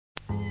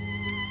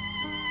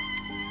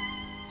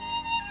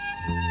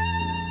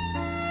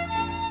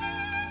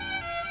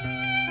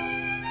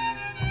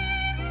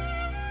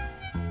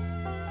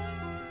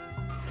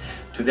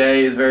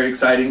Today is very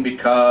exciting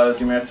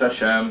because Yimetz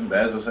Hashem,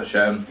 Be'ezus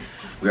Hashem,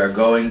 we are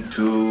going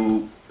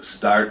to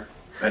start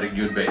Perek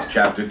Yud Beis,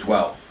 chapter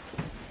 12.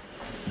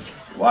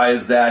 Why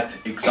is that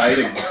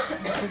exciting?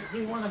 Because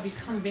we want to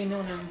become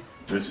Beinonim.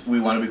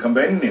 We want to become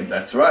Beinonim,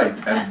 that's right.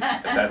 And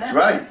that's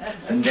right.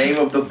 The name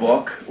of the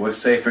book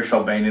was Sefer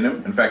Shel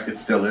Beinonim. In fact, it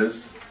still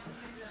is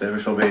Sefer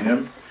Shel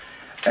Beinonim.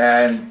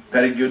 And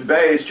Perek Yud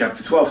Beis,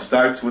 chapter 12,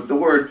 starts with the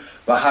word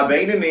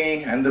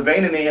V'ha-Beinoni, and the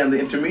Beinoni and the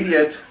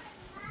intermediate.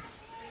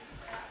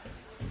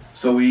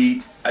 So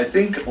I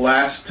think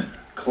last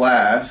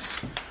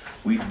class,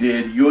 we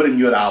did Yud and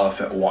Yud Aleph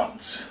at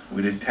once.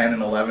 We did 10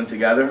 and 11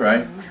 together,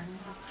 right?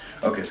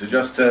 Okay, so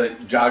just to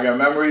jog our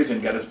memories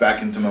and get us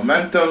back into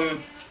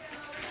momentum,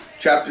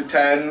 chapter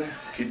 10,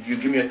 could you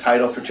give me a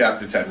title for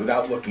chapter 10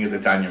 without looking at the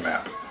Tanya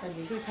map?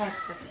 Two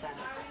types of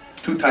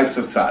tzaddik. Two types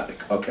of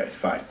tzaddik. Okay,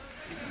 fine.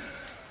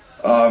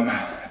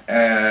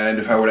 And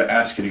if I were to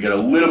ask you to get a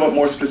little bit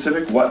more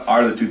specific, what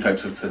are the two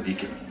types of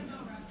tzaddikim?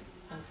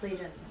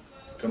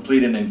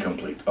 Complete and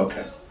incomplete.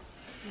 Okay.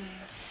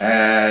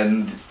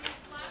 And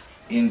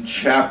in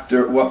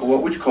chapter, what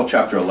would you call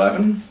chapter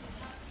 11?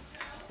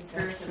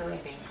 Spiritually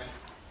bankrupt.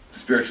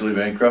 Spiritually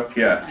bankrupt?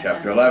 Yeah,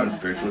 chapter 11,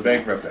 spiritually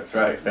bankrupt. That's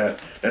right.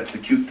 That's the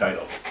cute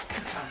title.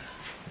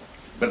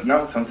 But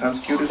no, sometimes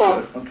cute is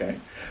good. Okay.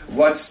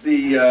 What's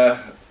the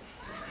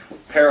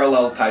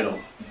parallel title?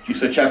 You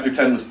said chapter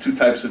 10 was two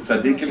types of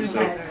tzaddikim.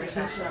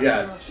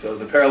 So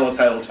the parallel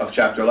title of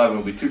chapter 11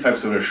 will be two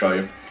types of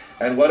Rishoyim.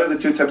 And what are the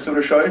two types of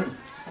Rishoyim?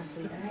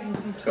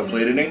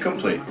 Complete and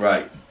incomplete,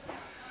 right.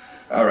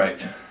 All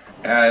right.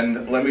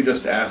 And let me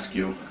just ask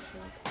you,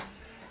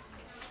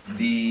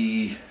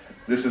 this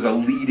is a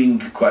leading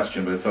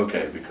question, but it's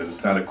okay because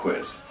it's not a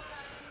quiz.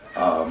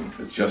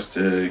 It's just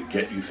to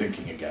get you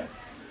thinking again.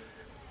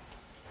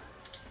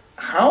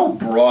 How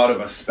broad of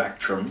a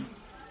spectrum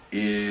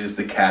is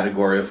the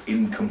category of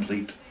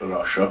incomplete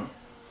Rasha?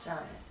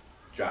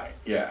 Giant,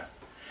 yeah.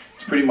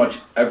 It's pretty much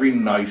every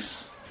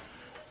nice,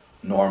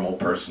 normal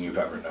person you've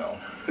ever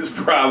known is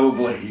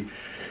probably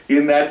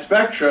in that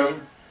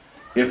spectrum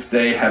if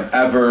they have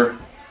ever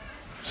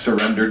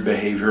surrendered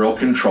behavioral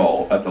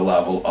control at the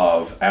level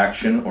of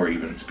action or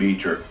even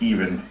speech or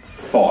even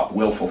thought,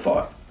 willful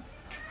thought,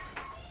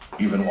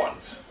 even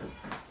once.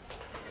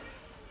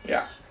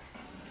 Yeah.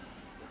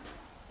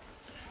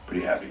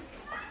 Pretty heavy.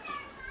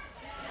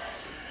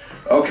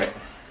 Okay.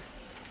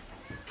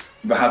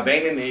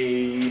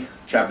 V'ha-Beinoni,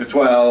 chapter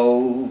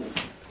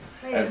 12.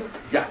 Wait,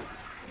 yeah.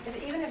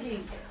 Even if he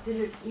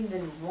did it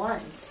even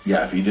once.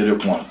 Yeah, if he did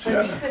it once,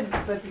 but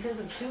yeah. But because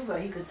of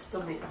tshuva, he could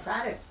still be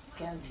tzaddik,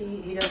 can't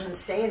he? He doesn't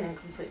stay in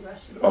incomplete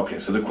Russian. Okay,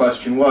 so the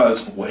question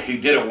was, well, he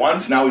did it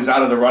once, now he's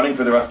out of the running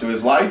for the rest of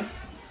his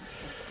life?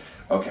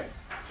 Okay,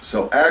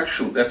 so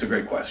actually, that's a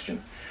great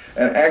question.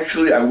 And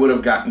actually, I would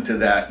have gotten to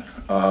that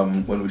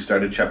when we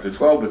started chapter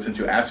 12, but since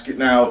you ask it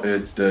now,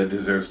 it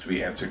deserves to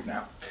be answered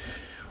now.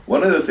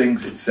 One of the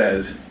things it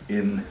says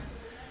in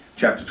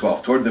chapter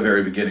 12, toward the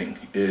very beginning,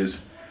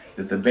 is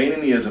that the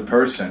Beinoni is a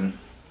person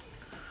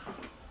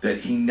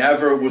that he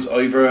never was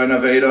over an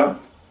Aveda,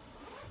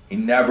 he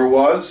never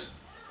was,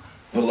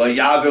 v'lo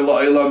yavir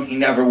la'olam, he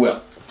never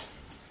will.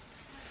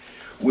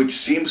 Which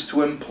seems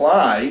to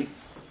imply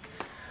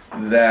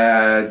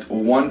that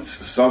once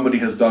somebody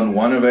has done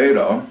one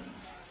Aveda,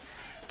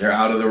 they're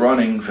out of the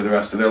running for the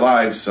rest of their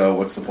lives, so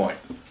what's the point?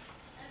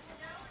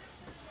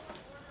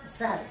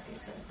 Tzaddik, he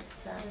said.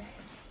 Tzaddik.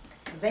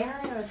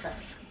 Beinoni or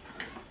tzaddik?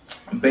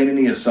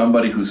 Beinoni is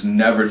somebody who's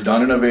never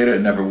done an Aveda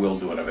and never will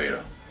do an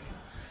Aveda.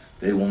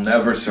 They will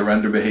never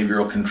surrender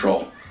behavioral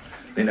control.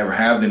 They never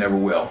have, they never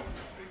will.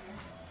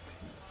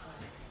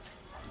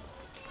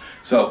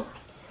 So,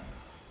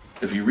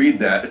 if you read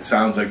that, it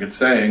sounds like it's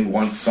saying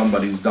once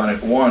somebody's done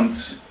it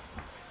once,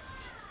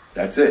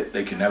 that's it.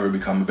 They can never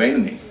become a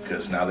Beinoni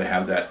because now they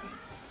have that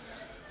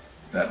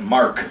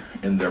mark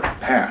in their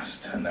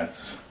past, and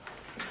that's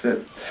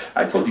it.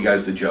 I told you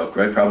guys the joke,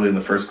 right? Probably in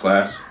the first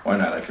class. Why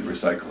not? I could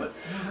recycle it.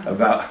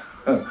 About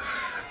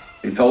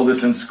they told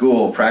us in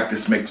school,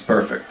 practice makes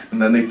perfect,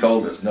 and then they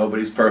told us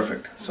nobody's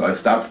perfect, so I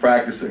stopped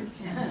practicing.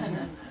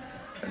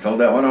 I told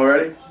that one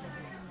already.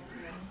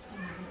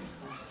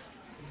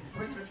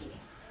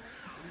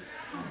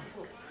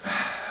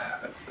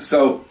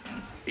 So,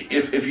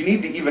 if you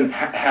need to even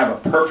have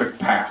a perfect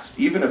past,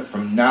 even if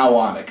from now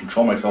on I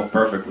control myself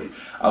perfectly,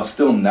 I'll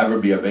still never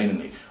be a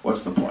Beinoni.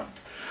 What's the point?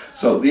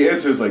 So the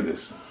answer is like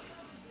this.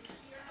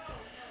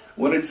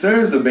 When it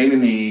says a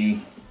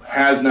Beinoni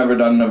has never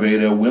done an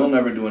Aveda, will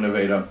never do an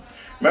Aveda,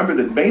 remember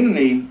that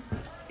Beinoni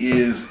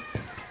is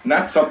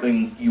not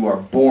something you are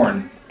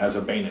born as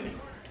a Beinoni.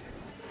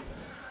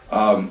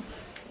 A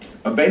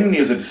Beinoni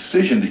is a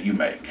decision that you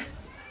make.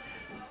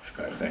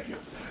 Thank you.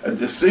 A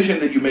decision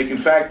that you make. In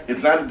fact,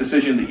 it's not a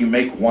decision that you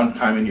make one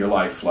time in your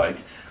life, like,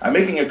 I'm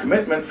making a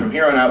commitment from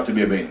here on out to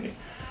be a Beinoni.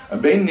 A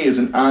Beinoni is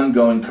an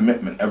ongoing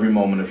commitment every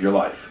moment of your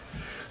life.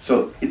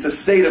 So it's a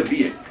state of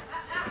being.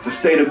 It's a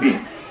state of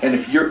being. And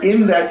if you're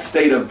in that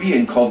state of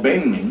being called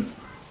Beinoni,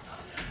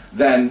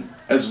 then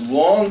as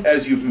long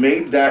as you've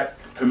made that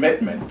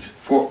commitment,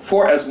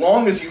 for as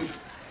long as you've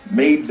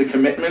made the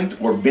commitment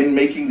or been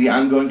making the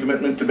ongoing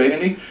commitment to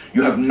Beinoni,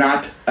 you have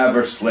not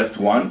ever slipped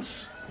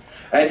once,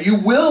 and you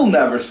will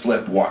never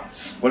slip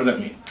once. What does that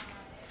mean?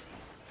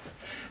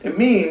 It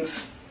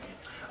means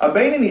a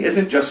Beinoni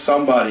isn't just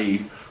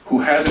somebody who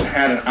hasn't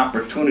had an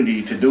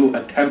opportunity to do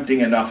attempting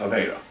enough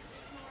Aveda.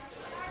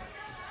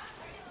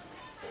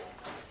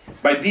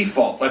 By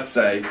default, let's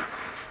say,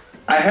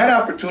 I had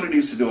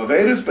opportunities to do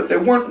Avedas, but they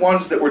weren't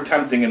ones that were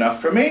tempting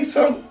enough for me,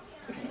 so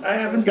I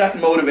haven't gotten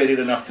motivated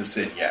enough to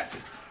sin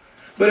yet.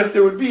 But if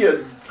there would be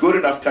a good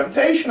enough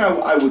temptation,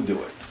 I would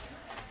do it.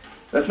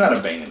 That's not a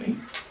Beinoni.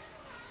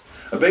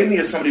 A Beinoni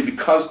is somebody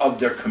because of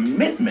their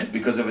commitment,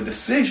 because of a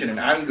decision, an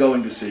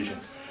ongoing decision.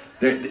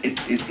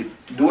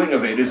 Doing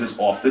Avedas is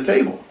off the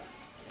table.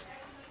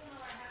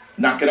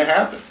 Not going to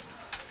happen.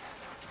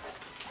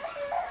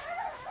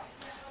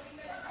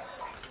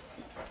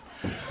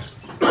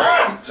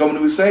 So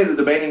when we say that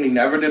the Beinoni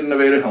never did an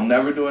Aveda, he'll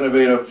never do an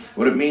Aveda,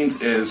 what it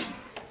means is,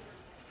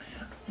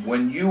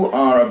 when you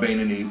are a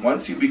Beinoni,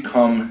 once you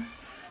become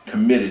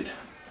committed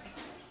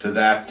to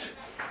that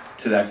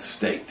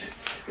state,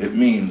 it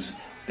means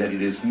that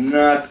it is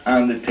not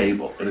on the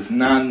table. It is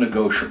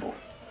non-negotiable.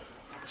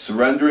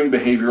 Surrendering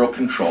behavioral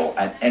control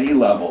at any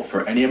level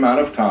for any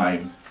amount of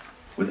time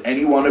with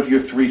any one of your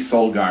 3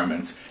 soul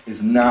garments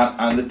is not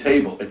on the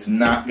table. It's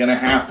not going to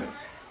happen.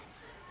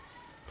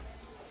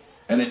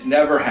 And it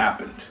never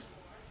happened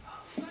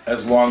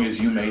as long as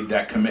you made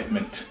that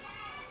commitment,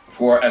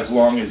 for as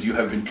long as you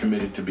have been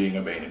committed to being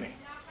a Beinoni.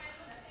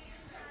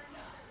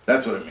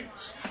 That's what it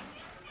means.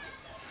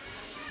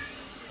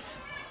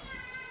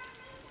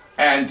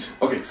 And,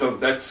 okay, so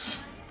that's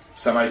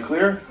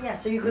semi-clear? Yeah,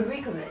 so you could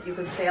recommit. You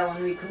could fail and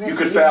recommit. You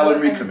could fail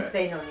and recommit.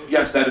 Beinoni.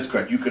 Yes, that is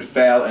correct. You could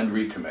fail and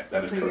recommit.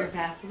 That is So you're correct.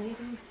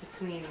 vacillating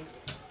between.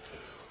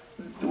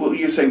 Well,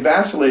 you're saying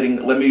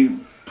vacillating. Let me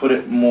put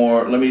it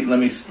more. Let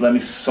me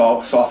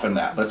soften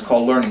that. Let's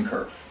call learning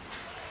curve.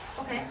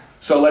 Okay.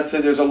 So let's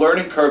say there's a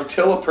learning curve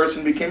till a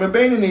person became a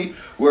Beinoni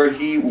where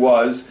he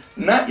was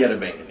not yet a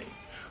Beinoni.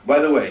 By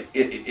the way,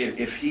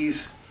 if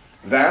he's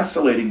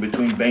vacillating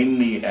between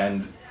Beinoni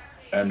and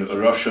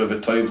Rasha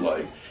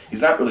V'Toivloi,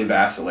 he's not really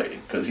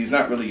vacillating, because he's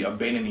not really a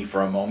Beinoni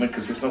for a moment,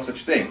 because there's no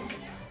such thing.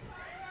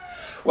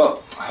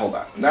 Well, hold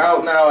on.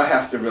 Now I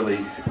have to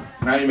really.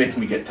 Now you're making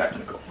me get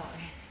technical.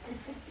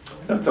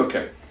 That's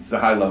okay. It's a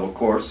high-level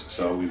course,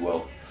 so we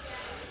will.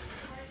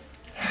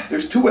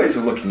 There's 2 ways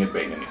of looking at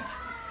Beinoni.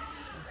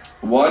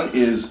 One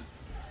is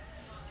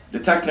the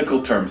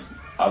technical terms,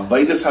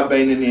 Avodas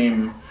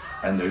HaBeinonim,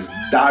 and there's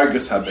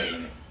Dargas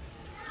HaBeinonim.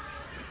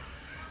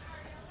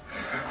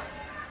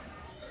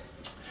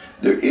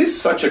 There is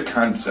such a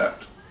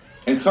concept,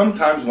 and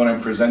sometimes when I'm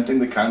presenting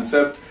the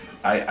concept,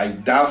 I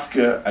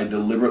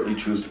deliberately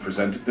choose to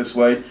present it this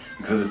way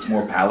because it's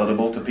more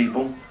palatable to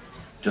people.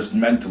 Just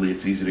mentally,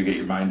 it's easy to get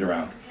your mind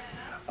around.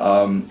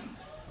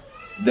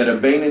 That a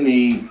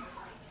Beinoni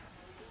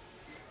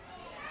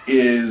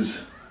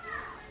is,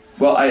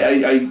 well,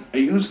 I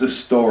use this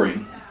story.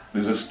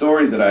 There's a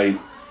story that I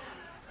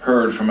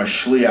heard from a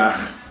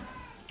shliach.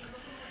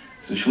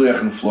 It's a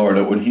shliach in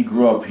Florida. When he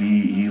grew up,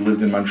 he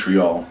lived in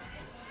Montreal.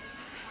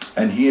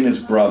 And he and his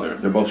brother,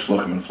 they're both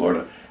shluchim in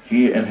Florida,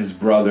 he and his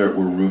brother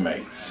were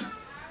roommates.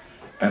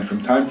 And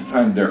from time to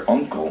time, their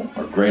uncle,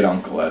 or great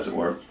uncle as it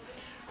were,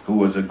 who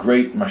was a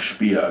great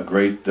mashpia, a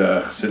great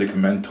Hasidic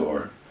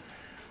mentor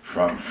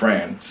from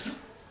France.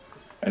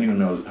 Anyone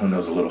who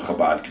knows a little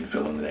Chabad can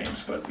fill in the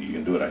names, but you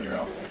can do it on your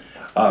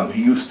own.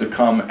 He used to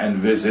come and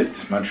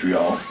visit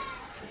Montreal,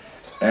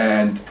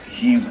 and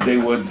they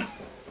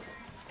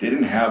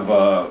didn't have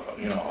a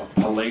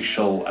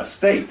palatial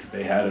estate.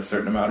 They had a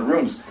certain amount of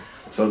rooms.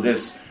 So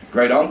this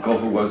great uncle,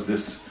 who was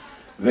this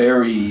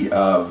very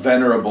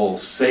venerable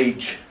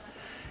sage,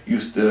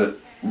 used to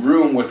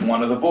room with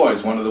one of the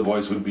boys. One of the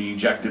boys would be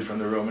ejected from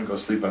the room and go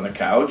sleep on the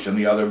couch, and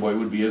the other boy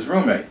would be his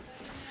roommate.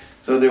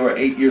 So they were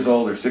 8 years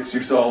old or 6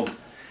 years old,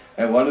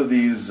 and one of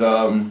these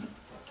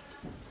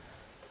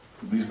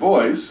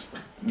boys,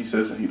 he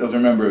says he doesn't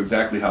remember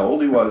exactly how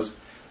old he was,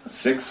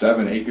 6,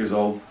 7, 8 years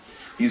old.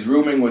 He's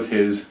rooming with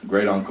his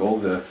great uncle,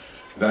 the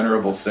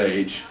venerable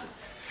sage,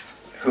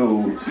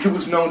 who he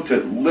was known to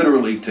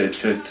literally to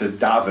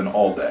daven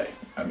all day.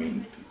 I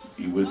mean,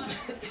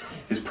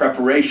 his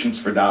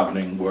preparations for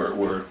davening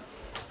were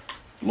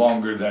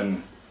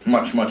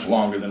much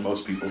longer than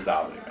most people's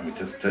davening. I mean,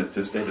 to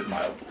state it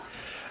mildly.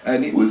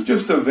 And he was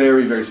just a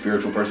very, very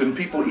spiritual person.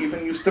 People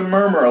even used to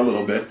murmur a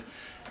little bit.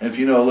 And if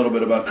you know a little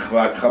bit about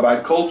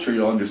Chabad culture,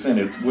 you'll understand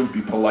it wouldn't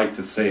be polite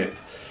to say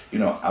it,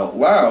 out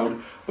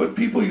loud. But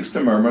people used to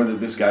murmur that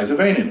this guy's a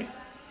Beinoni.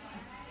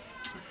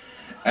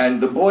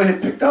 And the boy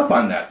had picked up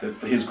on that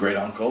his great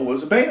uncle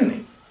was a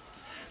Beinoni.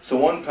 So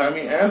one time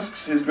he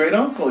asks his great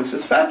uncle, he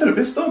says, "Vater,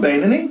 bist du a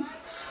Beinoni?" He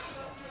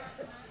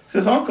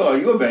says, "Uncle, are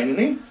you a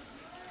Beinoni?"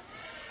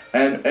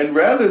 And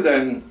rather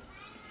than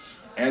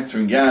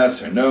answering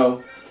yes or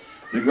no,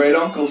 the great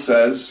uncle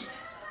says,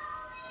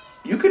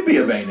 "You could be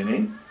a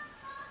Beinoni."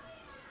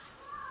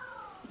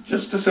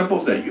 Just as simple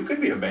as that. You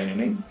could be a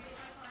Beinoni.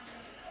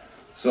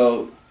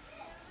 So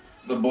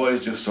the boy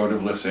is just sort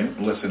of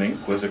listening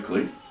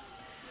quizzically,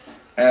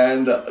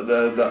 and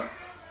the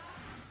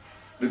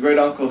great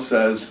uncle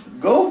says,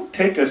 "Go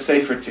take a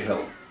Sefer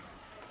Tehillim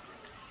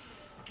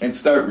and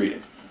start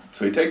reading."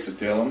 So he takes a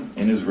Tehillim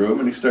in his room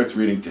and he starts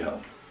reading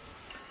Tehillim.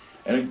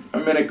 And a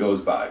minute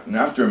goes by, and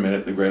after a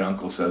minute, the great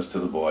uncle says to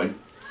the boy, he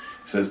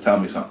says, "Tell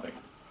me something.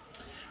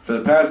 For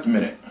the past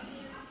minute,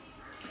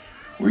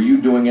 were you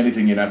doing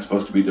anything you're not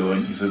supposed to be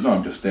doing?" He says, "No,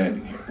 I'm just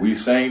standing here." "Were you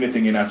saying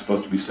anything you're not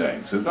supposed to be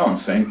saying?" He says, "No, I'm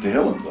saying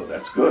Tehillim, though.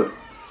 That's good."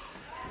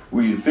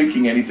 "Were you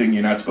thinking anything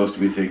you're not supposed to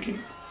be thinking?"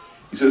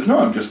 He says, "No,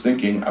 I'm just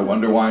thinking, I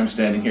wonder why I'm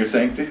standing here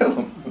saying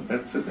Tehillim."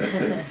 That's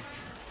it.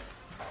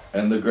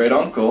 And the great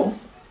uncle,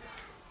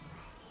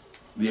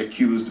 the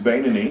accused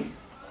Beinani,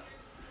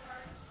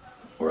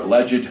 or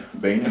alleged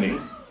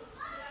Beinani,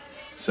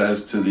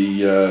 says to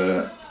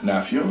the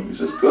nephew, he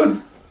says,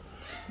 "Good.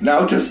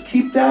 Now just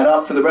keep that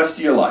up for the rest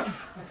of your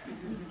life."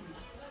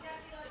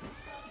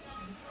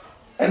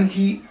 And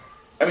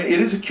it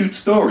is a cute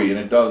story, and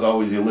it does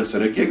always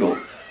elicit a giggle,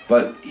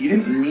 but he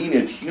didn't mean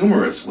it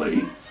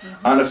humorously.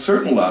 On a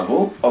certain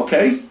level,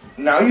 okay,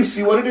 now you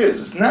see what it is.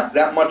 It's not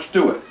that much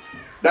to it.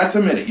 That's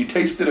a minute. You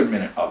tasted a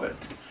minute of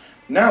it.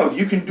 Now, if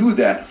you can do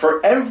that for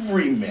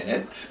every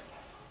minute,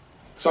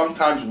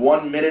 sometimes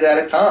 1 minute at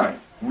a time,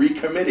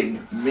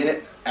 recommitting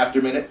minute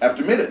after minute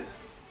after minute,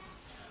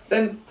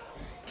 then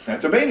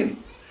that's a Beinani.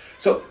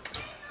 So,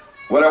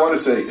 what I want to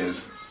say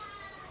is,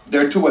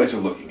 there are two ways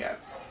of looking at it.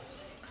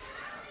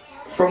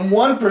 From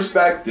one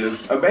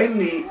perspective, a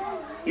Beinani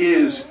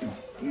is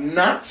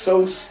not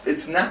so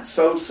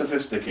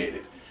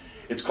sophisticated.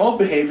 It's called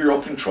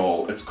behavioral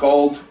control. It's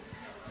called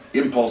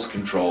impulse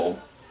control.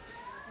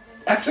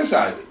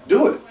 Exercise it.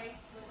 Do it.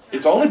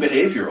 It's only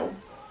behavioral.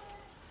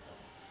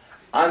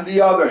 On the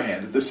other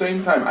hand, at the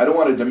same time, I don't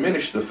want to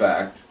diminish the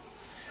fact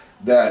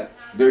that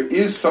there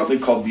is something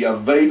called the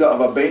Aveda of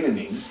a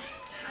Beinani,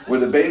 where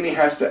the Beinani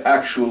has to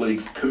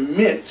actually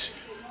commit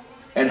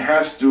and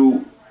has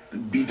to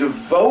be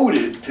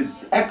devoted to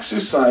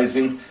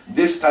exercising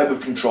this type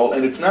of control,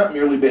 and it's not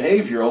merely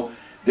behavioral.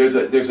 There's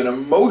an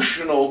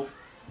emotional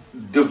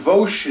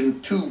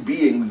devotion to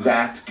being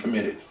that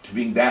committed, to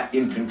being that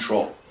in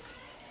control.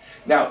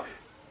 Now,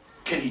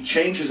 can he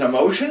change his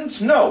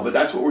emotions? No, but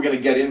that's what we're going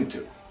to get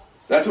into.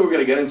 That's what we're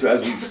going to get into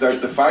as we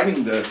start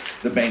defining the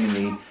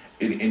Beinani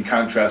in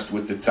contrast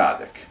with the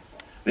tzaddik.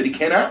 That he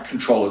cannot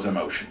control his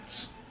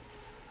emotions,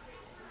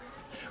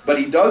 but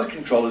he does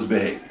control his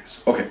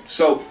behaviors. Okay,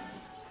 so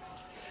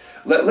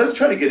let's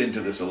try to get into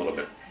this a little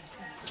bit.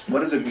 What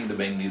does it mean the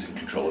Beinani is in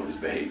control of his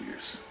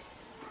behaviors?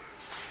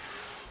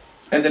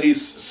 And that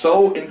he's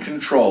so in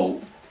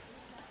control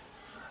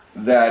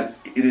that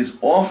it is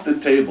off the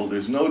table,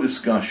 there's no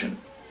discussion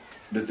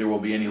that there will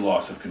be any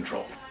loss of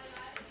control.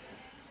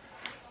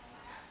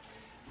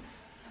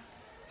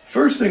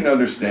 First thing to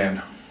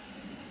understand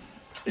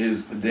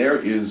is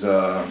there's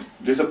a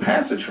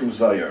passage from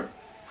Zohar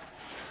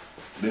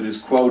that is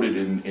quoted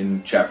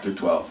in chapter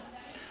 12.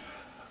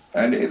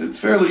 And it's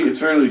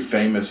fairly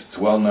famous, it's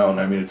well known,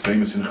 it's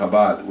famous in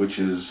Chabad, which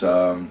is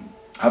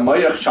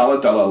Hamayach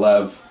shalat al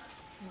alev.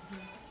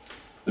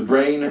 The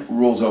brain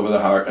rules over the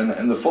heart,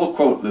 and the full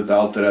quote that the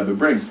Alter Rebbe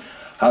brings,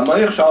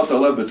 Hamayach shalat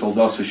al alev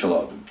b'toldasa shel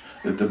adam,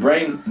 that the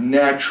brain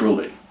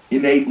naturally,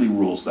 innately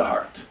rules the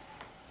heart.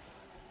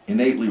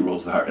 Innately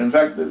rules the heart. In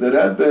fact, the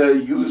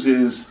Rebbe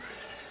uses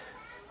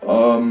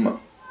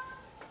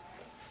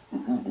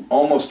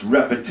almost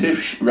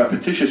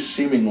repetitious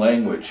seeming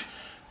language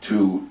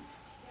to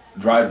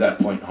drive that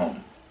point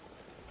home.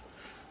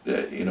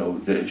 That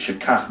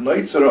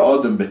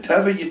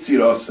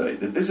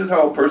this is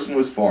how a person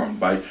was formed,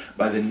 by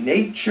the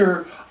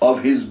nature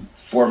of his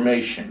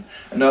formation.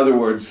 In other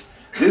words,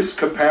 this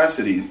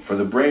capacity for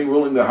the brain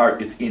ruling the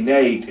heart, it's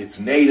innate, it's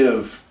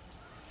native,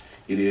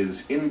 it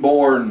is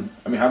inborn.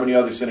 How many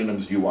other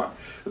synonyms do you want?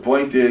 The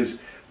point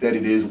is that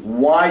it is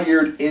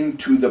wired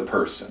into the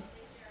person.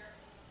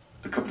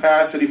 The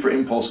capacity for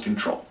impulse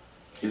control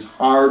is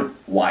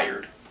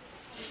hardwired.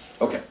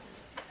 Okay.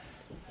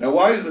 Now,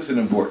 why is this an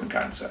important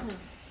concept?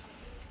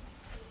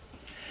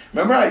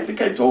 Remember, I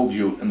think I told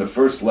you in the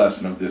first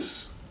lesson of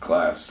this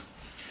class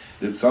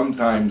that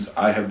sometimes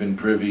I have been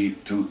privy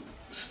to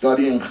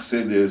studying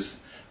Chassidus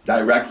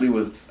directly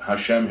with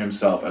Hashem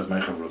himself as my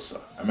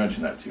chavrusa. I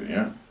mentioned that to you,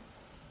 yeah?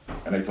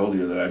 And I told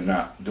you that I'm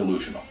not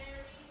delusional.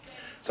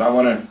 So I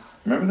want to,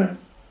 remember that?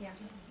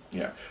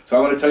 Yeah. So I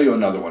want to tell you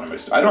another one of my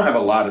stories. I don't have a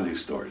lot of these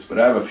stories, but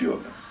I have a few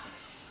of them.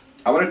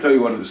 I want to tell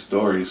you one of the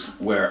stories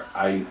where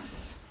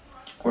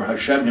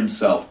Hashem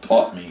himself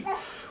taught me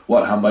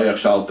what Hamayach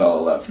shalat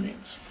al alev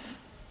means.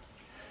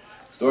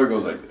 The story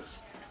goes like this.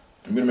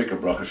 I'm going to make a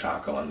bracha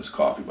shakal on this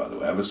coffee, by the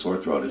way. I have a sore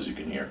throat, as you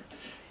can hear,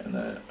 and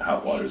the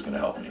hot water is going to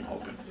help me, I'm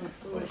hoping.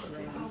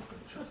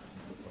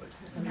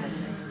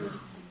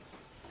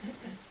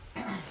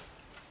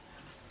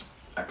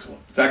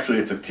 Excellent.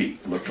 It's a tea.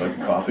 It looked like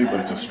coffee, but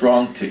it's a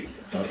strong tea.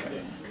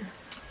 Okay.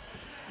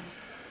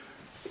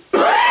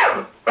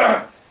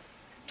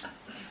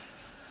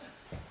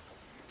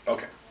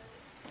 Okay.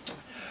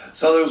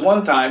 So there was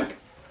one time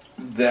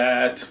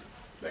that,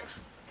 thanks,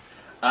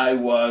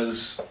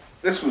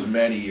 this was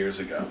many years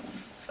ago,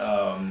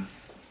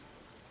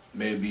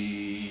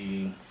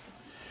 maybe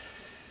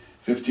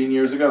 15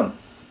 years ago,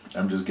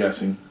 I'm just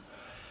guessing.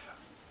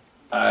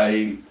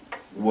 I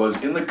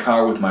was in the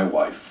car with my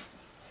wife,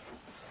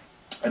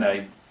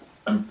 and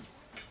I'm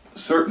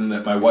certain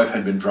that my wife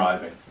had been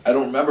driving. I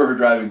don't remember her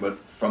driving, but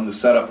from the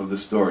setup of the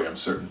story, I'm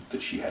certain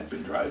that she had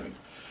been driving.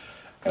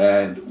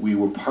 And we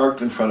were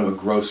parked in front of a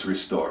grocery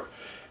store,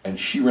 and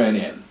she ran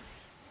in.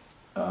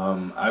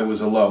 I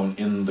was alone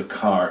in the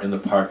car, in the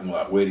parking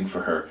lot, waiting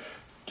for her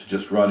to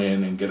just run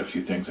in and get a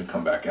few things and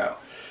come back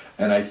out.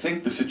 And I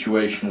think the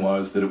situation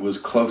was that it was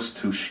close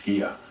to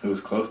Shkia. It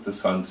was close to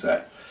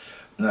sunset.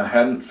 And I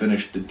hadn't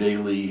finished the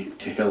daily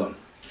Tehillim.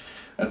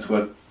 That's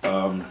what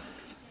I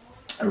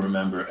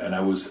remember. And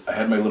I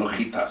had my little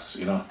chitas,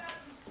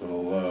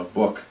 little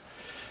book.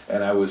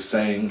 And I was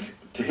saying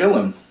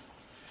Tehillim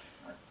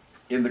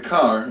in the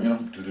car,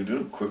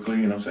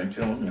 quickly, saying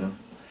Tehillim,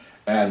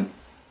 And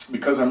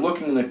because I'm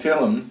looking in the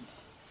Tehillim,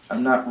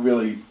 I'm not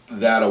really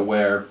that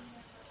aware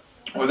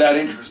or that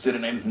interested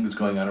in anything that's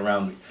going on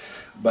around me.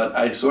 But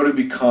I sort of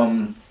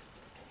become,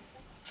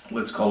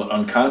 let's call it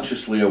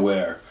unconsciously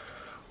aware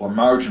or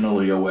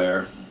marginally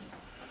aware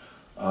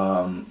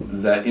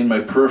that in my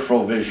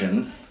peripheral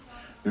vision,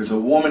 there's a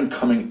woman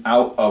coming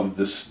out of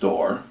the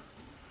store,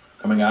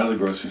 coming out of the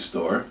grocery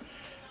store,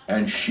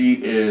 and she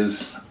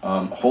is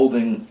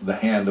holding the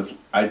hand of,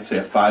 I'd say,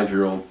 a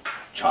 5-year-old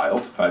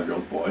child,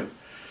 5-year-old boy,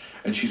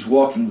 and she's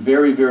walking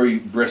very, very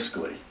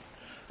briskly,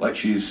 like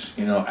she's,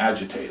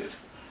 agitated.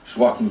 She's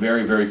walking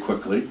very, very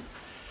quickly,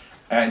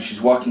 and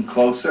she's walking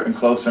closer and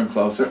closer and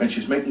closer, and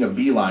she's making a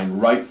beeline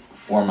right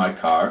for my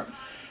car,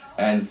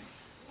 and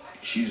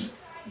she's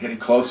getting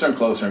closer and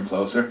closer and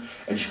closer,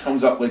 and she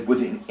comes up like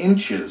within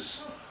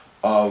inches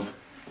of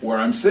where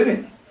I'm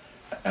sitting,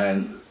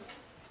 and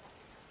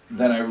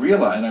then I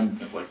realize, and I'm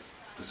like,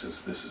 this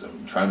is,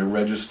 I'm trying to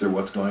register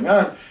what's going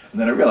on, and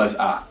then I realize,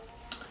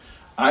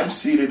 I'm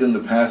seated in the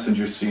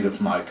passenger seat of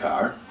my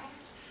car.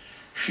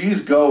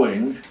 She's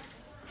going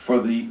for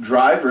the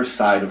driver's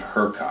side of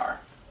her car.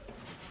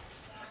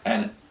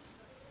 And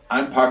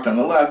I'm parked on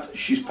the left,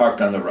 she's parked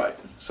on the right.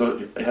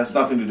 So it has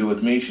nothing to do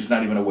with me, she's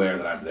not even aware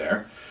that I'm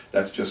there.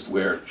 That's just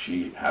where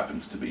she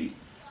happens to be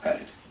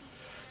headed.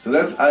 So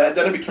then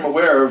I became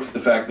aware of the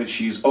fact that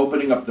she's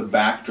opening up the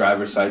back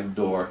driver's side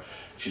door.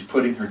 She's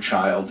putting her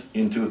child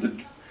into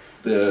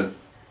the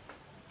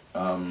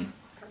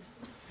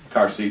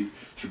car seat.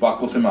 She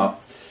buckles him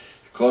up,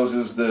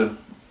 closes the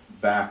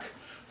back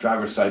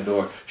driver's side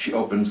door. She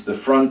opens the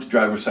front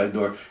driver's side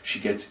door. She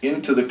gets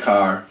into the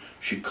car.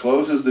 She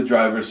closes the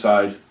driver's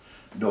side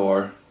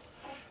door.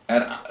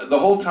 And the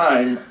whole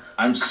time,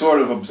 I'm sort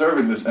of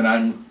observing this, and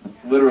I'm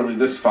literally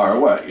this far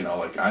away.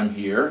 Like I'm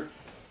here.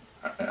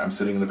 I'm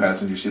sitting in the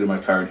passenger seat of my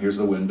car, and here's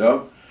the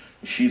window.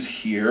 She's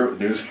here.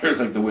 Here's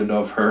like the window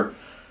of her,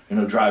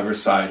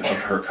 driver's side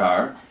of her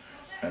car,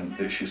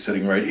 and she's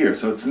sitting right here.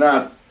 So it's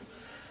not,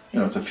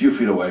 it's a few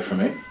feet away from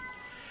me,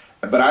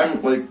 but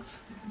I'm like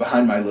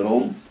behind my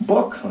little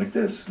book like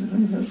this.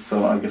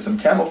 So I guess I'm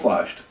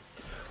camouflaged,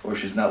 or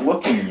she's not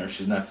looking, or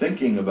she's not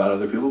thinking about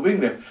other people being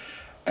there.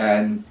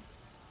 And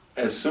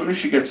as soon as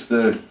she gets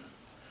the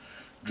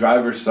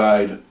driver's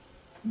side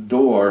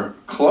door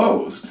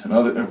closed, in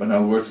other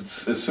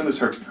words, as soon as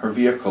her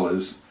vehicle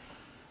is,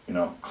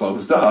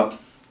 closed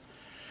up,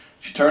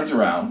 she turns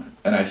around,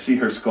 and I see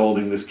her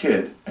scolding this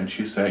kid, and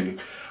she's saying,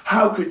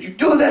 "How could you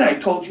do that? I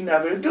told you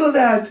never to do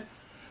that,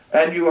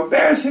 and you were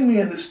embarrassing me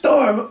in the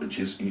store." And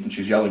she's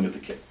yelling at the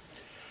kid.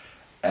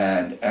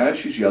 And as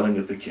she's yelling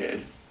at the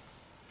kid,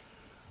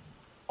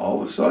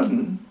 all of a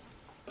sudden,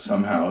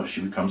 somehow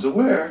she becomes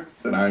aware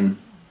that I'm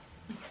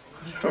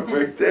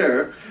right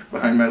there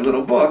behind my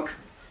little book.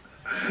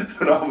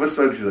 And all of a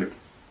sudden she's like,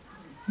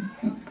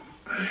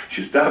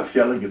 she stops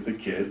yelling at the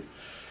kid,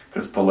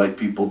 because polite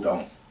people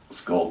don't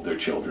scold their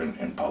children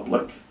in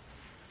public,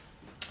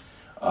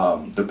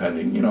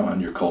 depending, on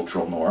your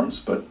cultural norms.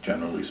 But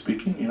generally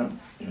speaking,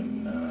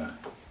 in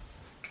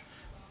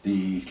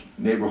the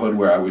neighborhood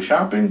where I was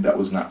shopping, that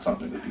was not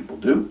something that people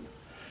do.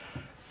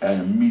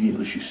 And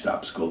immediately she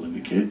stopped scolding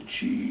the kid.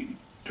 She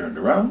turned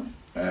around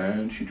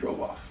and she drove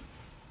off.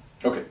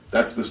 Okay,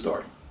 that's the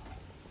story.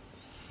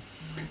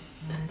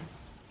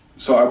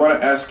 So I want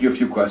to ask you a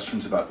few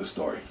questions about the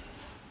story.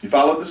 You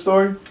followed the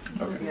story?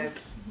 Okay. Yeah.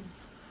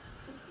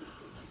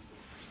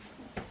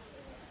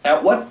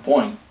 At what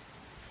point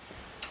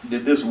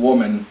did this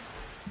woman...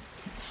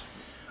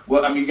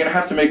 Well, you're going to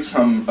have to make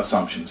some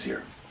assumptions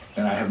here,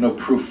 and I have no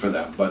proof for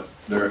them, but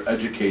they're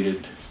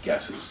educated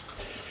guesses.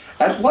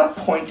 At what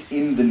point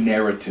in the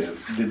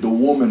narrative did the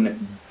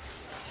woman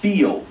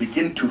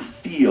begin to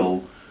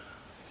feel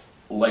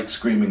like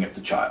screaming at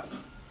the child?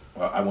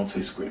 Well, I won't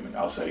say screaming,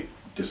 I'll say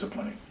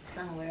disciplining.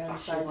 Somewhere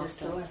inside the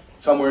store.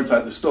 Somewhere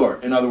inside the store.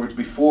 In other words,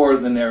 before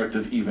the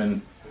narrative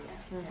even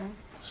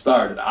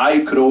started. I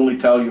could only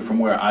tell you from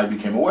where I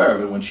became aware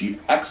of it when she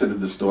exited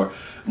the store.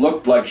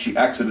 Looked like she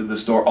exited the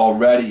store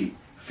already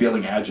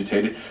feeling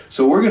agitated.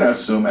 So we're going to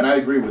assume, and I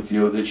agree with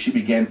you, that she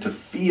began to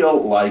feel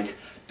like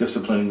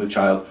disciplining the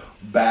child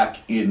back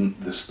in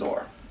the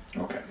store.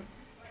 Okay.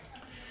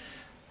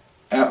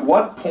 At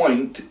what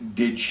point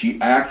did she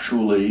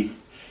actually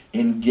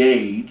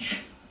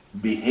engage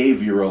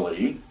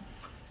behaviorally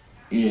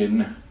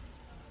in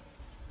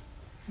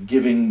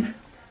giving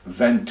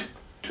vent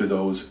to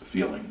those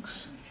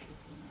feelings?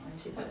 When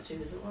she thought she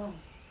was alone.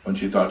 When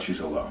she thought she's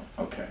alone.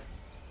 Okay.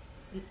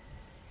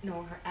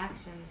 No, her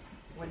actions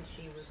when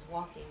she was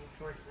walking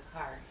towards the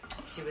car,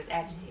 she was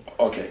agitated.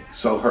 Okay,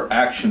 so her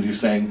actions, you're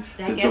saying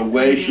That that the gets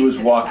way she was conveyed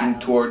to the walking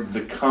child. toward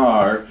the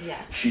car,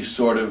 Yeah. she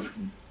sort of,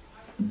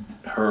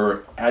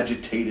 her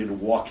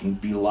agitated walking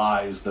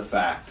belies the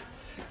fact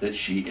that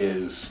she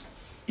is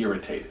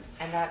irritated.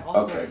 And that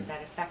also, Okay.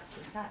 that affects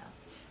the child.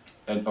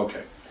 And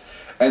okay.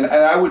 And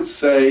I would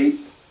say,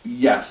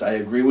 yes, I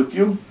agree with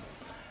you.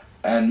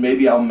 And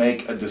maybe I'll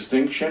make a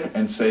distinction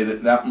and say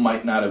that that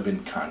might not have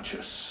been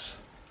conscious.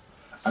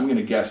 I'm going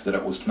to guess that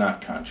it was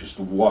not conscious.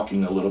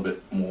 Walking a little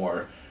bit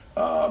more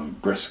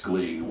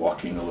briskly,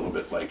 walking a little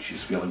bit like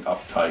she's feeling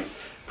uptight.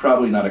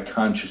 Probably not a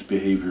conscious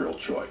behavioral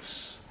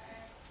choice.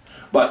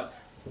 But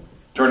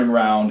turning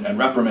around and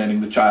reprimanding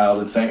the child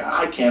and saying,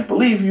 I can't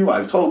believe you,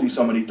 I've told you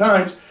so many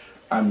times,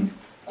 I'm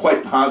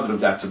quite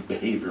positive that's a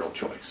behavioral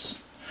choice.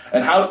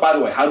 And how, by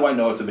the way, how do I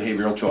know it's a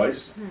behavioral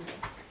choice?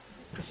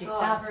 She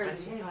stopped when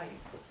she saw you.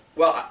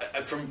 Well,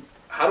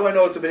 how do I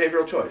know it's a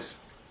behavioral choice?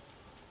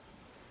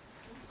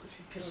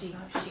 She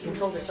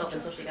controlled herself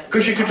until she got.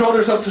 Because she controlled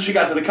herself till she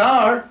got to the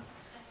car.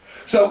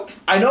 So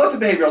I know it's a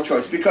behavioral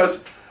choice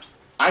because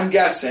I'm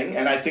guessing,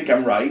 and I think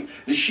I'm right,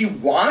 that she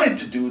wanted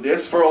to do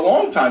this for a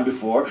long time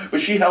before,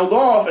 but she held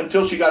off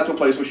until she got to a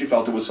place where she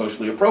felt it was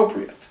socially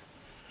appropriate.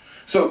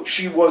 So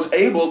she was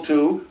able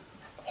to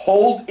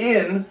hold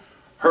in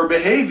her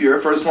behavior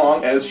for as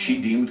long as she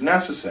deemed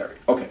necessary.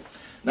 Okay,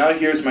 now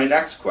here's my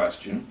next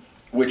question,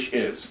 which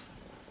is,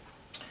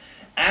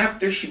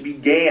 after she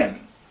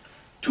began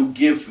to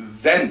give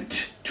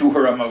vent to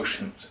her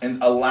emotions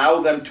and allow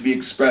them to be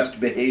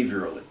expressed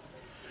behaviorally,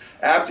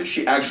 after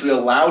she actually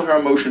allowed her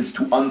emotions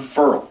to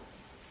unfurl,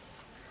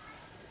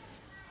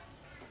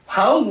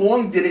 how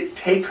long did it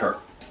take her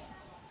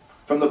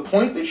from the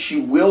point that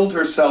she willed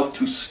herself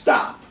to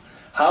stop?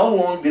 How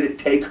long did it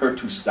take her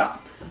to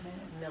stop?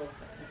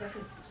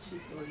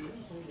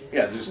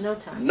 Yeah, there's No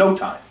time. No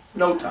time.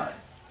 No time.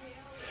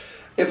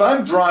 If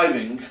I'm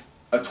driving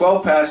a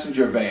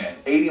 12-passenger van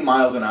 80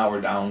 miles an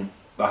hour down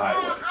the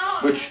highway,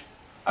 which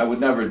I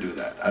would never do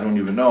that. I don't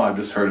even know. I've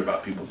just heard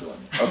about people doing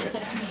it. Okay.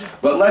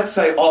 But let's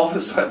say all of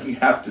a sudden you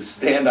have to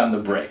stand on the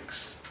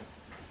brakes.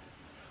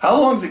 How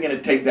long is it going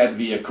to take that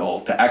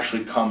vehicle to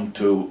actually come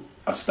to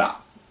a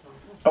stop?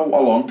 Oh,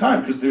 a long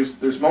time, because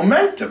there's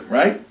momentum,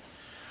 right?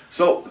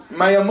 So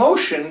my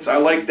emotions are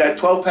like that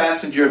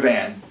 12-passenger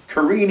van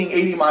careening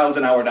 80 miles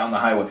an hour down the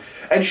highway.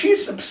 And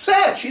she's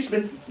upset. She's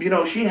been,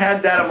 she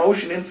had that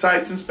emotion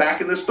inside since back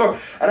in the store.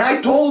 And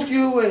I told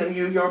you, and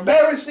you're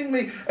embarrassing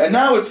me. And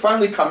now it's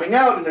finally coming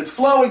out, and it's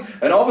flowing.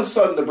 And all of a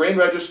sudden, the brain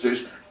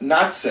registers,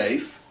 not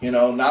safe,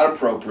 not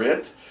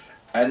appropriate.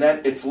 And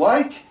then it's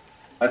like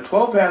a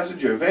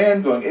 12-passenger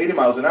van going 80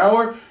 miles an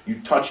hour.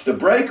 You touch the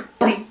brake,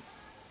 boom,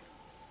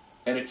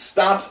 and it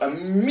stops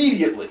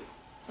immediately.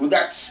 Well,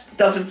 that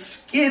doesn't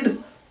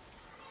skid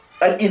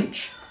an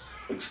inch.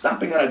 Like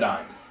stopping on a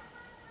dime.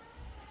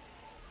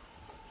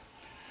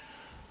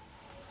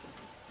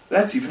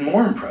 That's even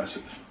more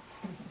impressive.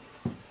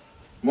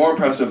 More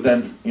impressive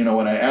than,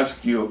 when I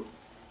asked you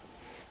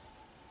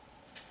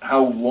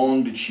how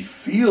long did she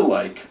feel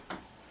like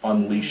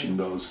unleashing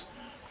those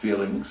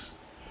feelings,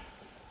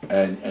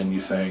 and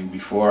you saying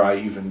before I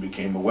even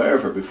became aware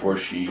of her, before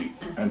she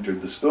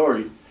entered the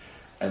story.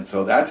 And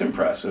so that's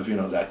impressive,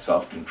 that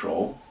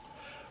self-control.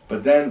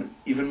 But then,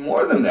 even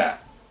more than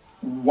that,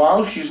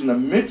 while she's in the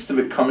midst of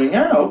it coming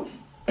out,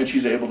 and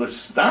she's able to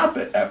stop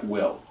it at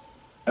will,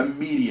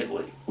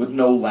 immediately, with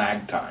no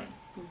lag time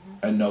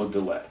and no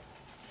delay.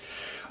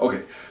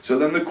 Okay, so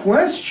then the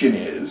question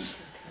is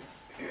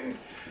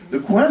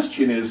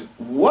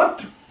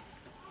what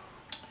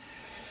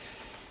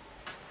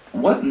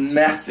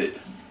method,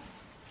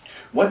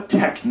 what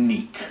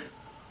technique,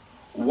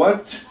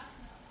 what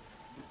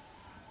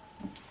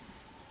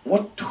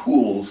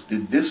tools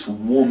did this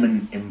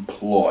woman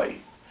employ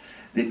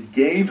that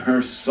gave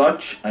her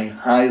such a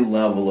high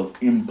level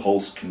of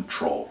impulse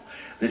control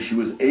that she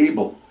was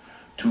able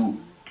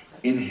to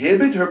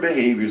inhibit her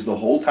behaviors the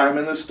whole time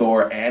in the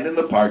store and in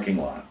the parking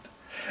lot,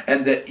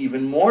 and that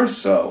even more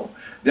so,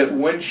 that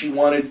when she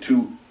wanted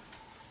to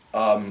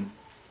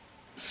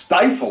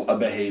stifle a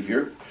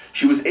behavior,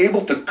 she was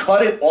able to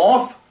cut it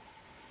off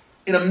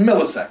in a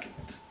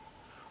millisecond?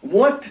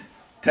 What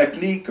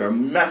technique or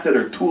method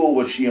or tool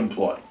was she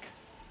employing?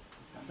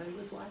 Somebody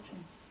was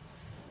watching.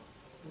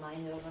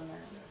 Mind over matter.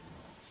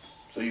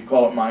 So you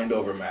call it mind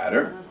over I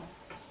matter? don't know.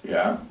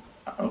 Yeah,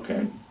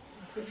 okay.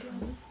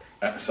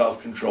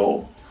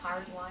 Self-control.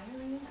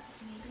 Hardwiring,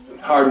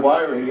 maybe?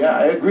 Hardwiring, yeah,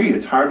 I agree.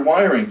 It's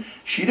hardwiring.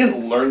 She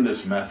didn't learn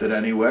this method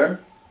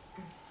anywhere.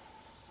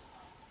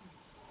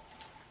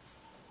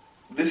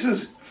 this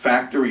is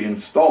factory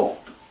installed.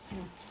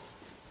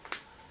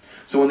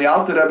 So when the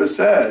Alter Rebbe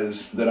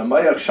says that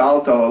Amayach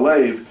Shalt al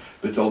Alev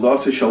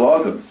b'toldasi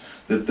shalagim,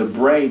 that the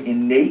brain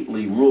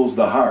innately rules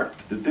the heart,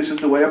 that this is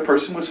the way a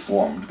person was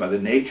formed by the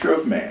nature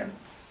of man,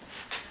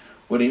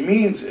 what he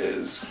means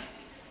is,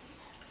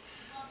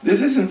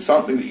 this isn't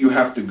something that you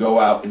have to go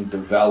out and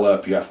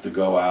develop, you have to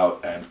go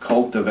out and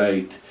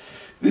cultivate.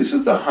 This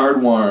is the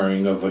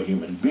hardwiring of a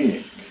human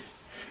being.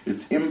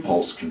 It's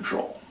impulse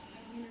control.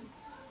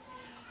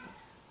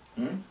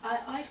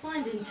 I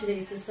find in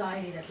today's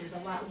society that there's a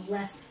lot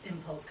less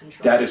impulse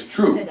control. That is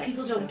true. That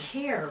people don't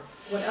care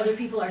what other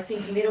people are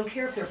thinking. They don't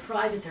care if they're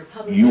private, they're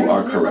public. You they're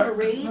are in the middle of a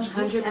correct. rage,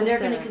 100%. and they're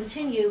going to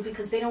continue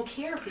because they don't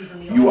care who's in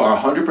the You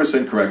audience. are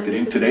 100% correct that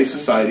in today's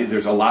society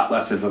there's a lot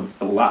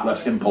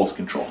less impulse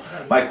control.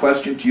 My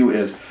question to you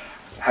is,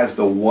 has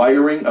the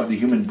wiring of the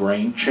human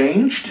brain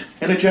changed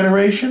in a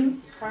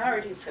generation?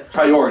 Priorities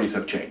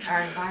have changed.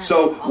 Our environment.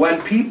 So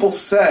when people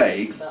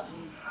say,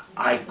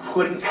 I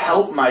couldn't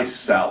help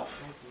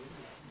myself,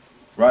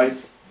 right?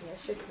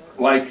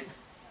 Like,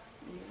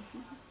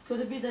 Could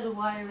it be that the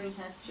wiring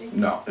has changed?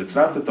 no, it's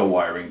not that the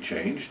wiring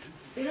changed.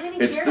 They don't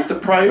even It's care.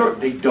 that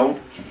they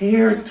don't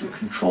care to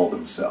control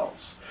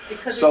themselves.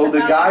 Because So it's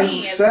the about guy me who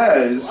as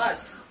opposed says to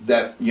us.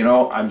 that,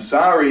 I'm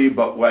sorry,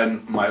 but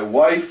when my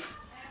wife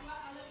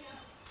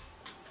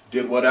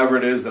did whatever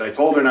it is that I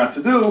told her not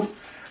to do,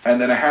 and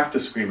then I have to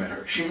scream at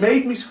her. She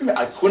made me scream.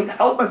 I couldn't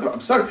help myself. I'm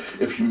sorry.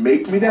 If you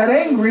make me that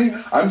angry,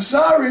 I'm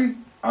sorry.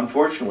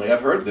 Unfortunately,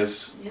 I've heard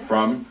this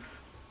from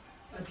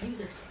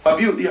Abusers.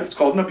 yeah, it's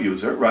called an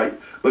abuser, right?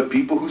 But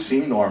people who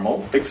seem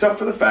normal, except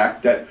for the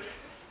fact that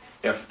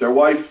if their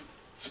wife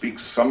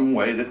speaks some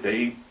way that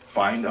they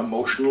find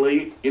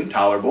emotionally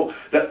intolerable,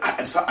 that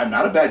I'm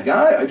not a bad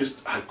guy,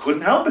 I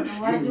couldn't help it.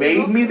 Why You do made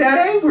you me also-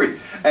 that angry.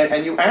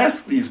 And you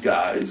ask these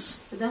guys,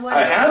 But then why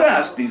I do you have also-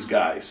 asked these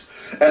guys,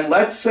 and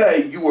let's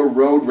say you were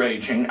road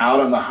raging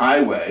out on the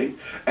highway,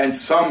 and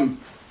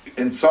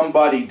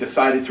somebody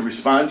decided to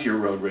respond to your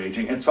road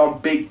raging, and some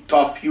big,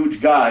 tough,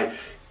 huge guy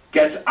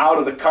gets out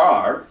of the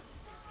car,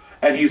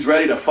 and he's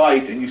ready to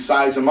fight, and you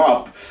size him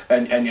up,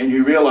 and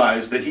you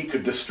realize that he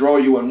could destroy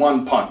you in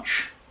one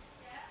punch.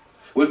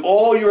 With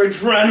all your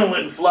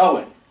adrenaline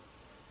flowing.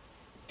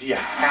 Do you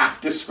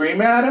have to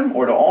scream at him,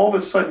 or do all of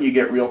a sudden you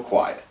get real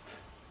quiet?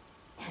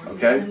 Or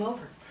Okay. run them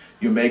over.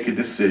 You make a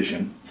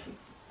decision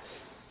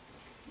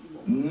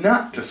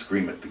not to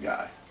scream at the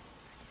guy.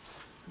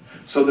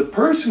 So the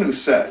person who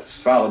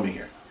says, follow me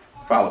here,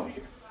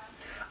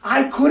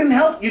 I couldn't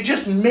help, you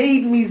just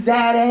made me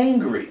that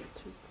angry.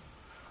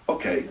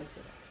 Okay,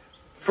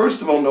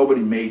 first of all,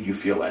 nobody made you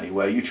feel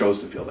anyway, you chose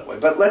to feel that way.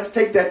 But let's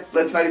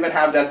not even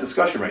have that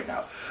discussion right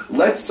now.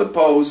 Let's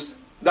suppose,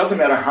 doesn't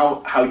matter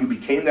how you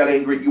became that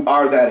angry, you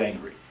are that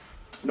angry.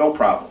 No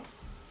problem.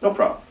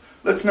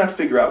 Let's not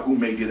figure out who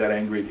made you that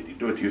angry. Did you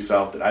do it to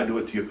yourself? Did I do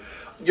it to you?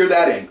 You're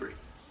that angry.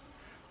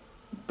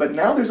 But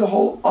now there's a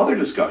whole other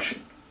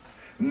discussion.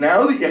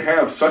 Now that you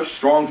have such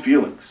strong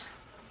feelings,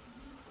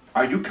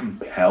 are you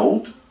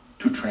compelled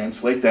to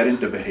translate that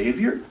into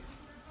behavior?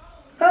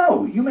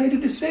 No, you made a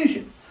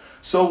decision.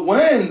 So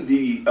when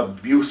the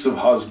abusive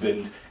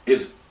husband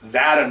is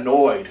that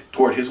annoyed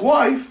toward his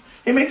wife,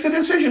 he makes a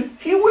decision.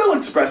 He will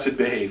express it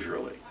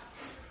behaviorally.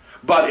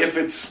 But if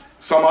it's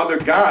some other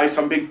guy,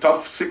 some big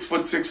tough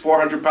 6'6",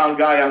 400-pound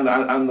guy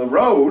on the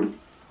road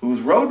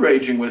who's road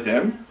raging with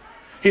him,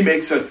 he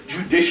makes a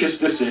judicious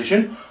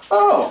decision.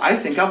 Oh, I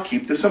think I'll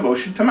keep this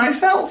emotion to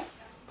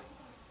myself.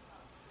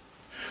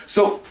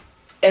 So,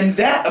 and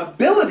that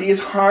ability is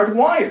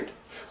hardwired.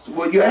 So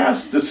when you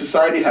ask, does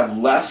society have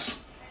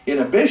less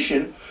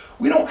inhibition?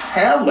 We don't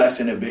have less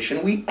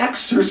inhibition. We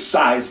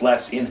exercise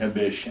less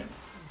inhibition.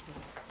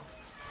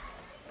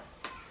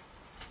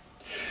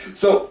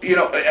 So,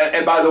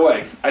 and by the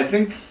way, I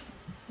think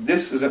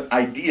this is an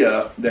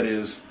idea that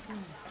is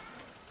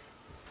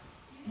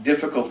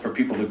difficult for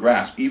people to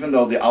grasp, even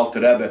though the Alter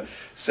Rebbe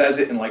says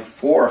it in like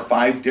 4 or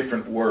 5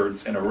 different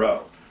words in a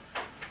row.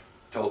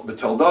 He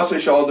says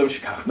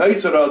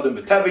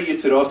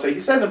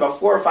in about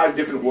 4 or 5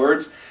 different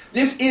words,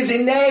 this is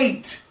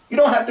innate. You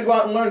don't have to go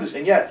out and learn this.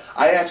 And yet,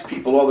 I ask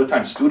people all the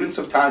time, students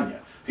of Tanya,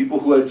 people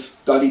who had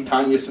studied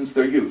Tanya since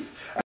their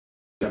youth, I ask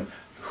them,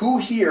 who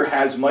here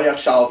has Mayach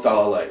Shalt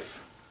al Alev?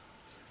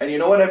 And you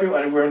know what?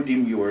 Everyone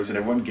demurs and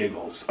everyone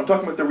giggles. I'm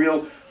talking about the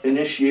real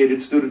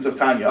initiated students of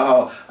Tanya.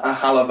 Oh,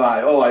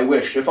 halavai. Oh, I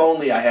wish. If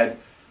only I had.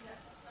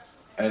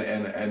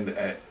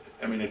 And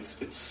I mean,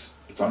 it's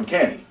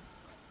uncanny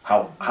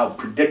how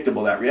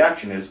predictable that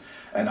reaction is.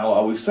 And I'll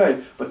always say,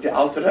 but the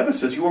Alter Rebbe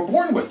says you were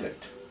born with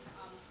it.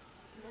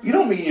 You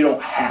don't mean you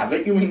don't have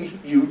it. You mean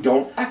you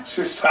don't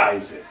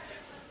exercise it.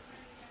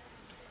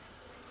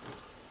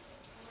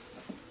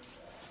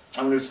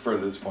 I'm going to just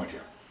further this point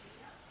here.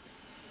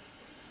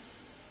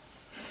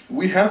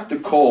 We have to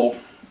call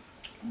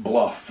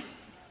bluff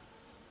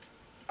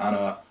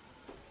on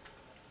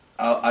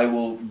I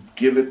will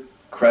give it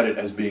credit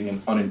as being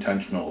an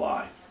unintentional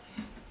lie.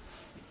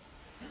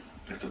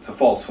 It's a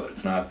falsehood.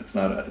 It's not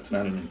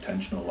an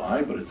intentional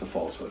lie, but it's a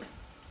falsehood.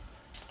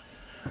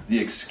 the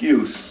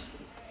excuse,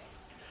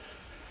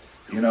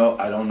 I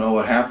don't know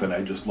what happened,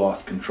 I just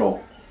lost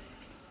control.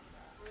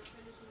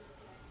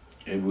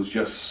 It was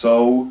just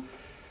so,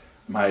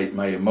 my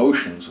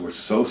emotions were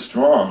so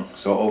strong,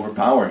 so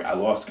overpowering, I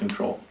lost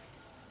control.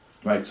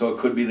 Right? So it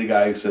could be the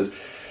guy who says,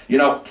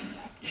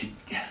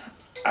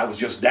 I was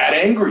just that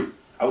angry.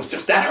 I was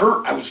just that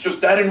hurt. I was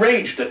just that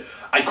enraged that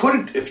I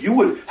couldn't, if you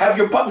would have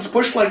your buttons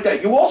pushed like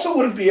that, you also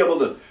wouldn't be able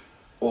to.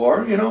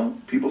 Or,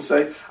 people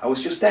say, I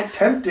was just that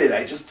tempted.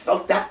 I just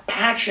felt that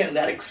passion,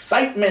 that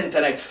excitement.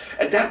 And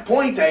at that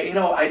point,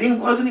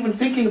 wasn't even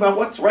thinking about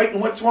what's right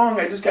and what's wrong.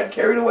 I just got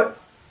carried away.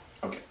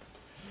 Okay.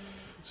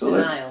 So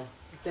Denial.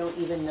 Don't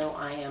even know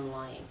I am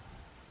lying.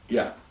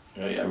 Yeah.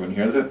 Everyone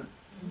hears it?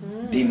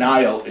 Mm-hmm.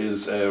 Denial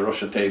is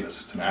Rosh Hashanah.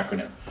 It's an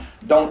acronym.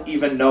 Don't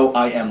even know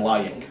I am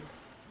lying.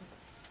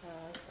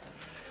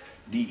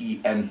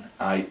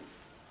 Denial.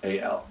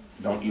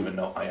 Don't even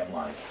know I am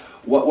lying.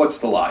 What's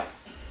the lie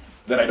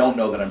that I don't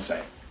know that I'm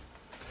saying?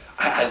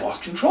 I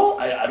lost control.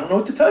 I don't know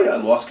what to tell you. I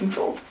lost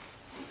control.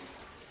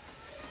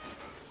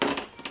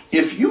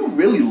 If you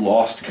really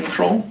lost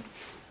control,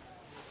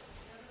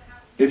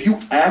 if you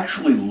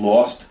actually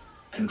lost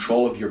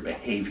control of your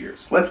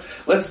behaviors,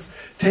 let's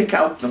take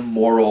out the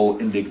moral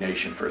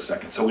indignation for a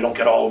second so we don't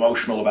get all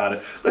emotional about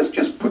it. Let's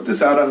just put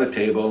this out on the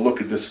table and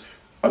look at this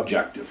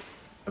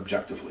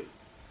objectively.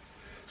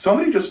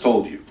 Somebody just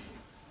told you,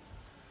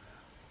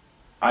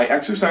 I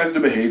exercised a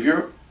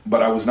behavior,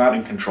 but I was not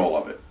in control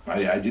of it.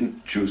 I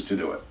didn't choose to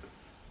do it.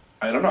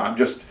 I don't know, I'm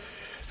just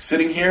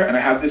sitting here and I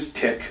have this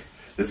tick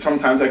that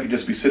sometimes I could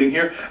just be sitting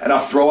here and I'll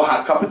throw a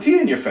hot cup of tea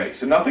in your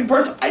face and nothing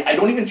personal. I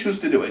don't even choose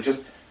to do it.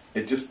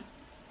 It just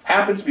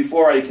happens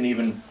before I can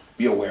even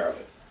be aware of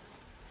it.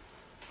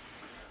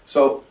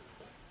 So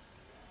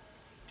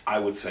I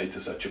would say to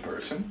such a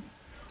person,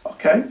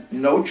 okay,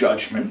 no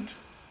judgment.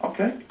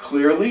 Okay,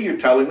 clearly you're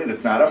telling me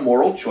that's not a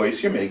moral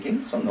choice you're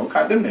making, so no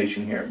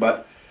condemnation here,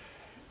 but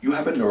you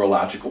have a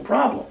neurological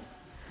problem.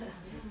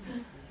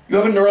 You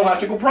have a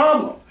neurological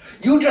problem.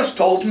 You just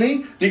told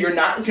me that you're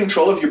not in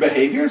control of your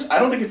behaviors. I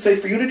don't think it's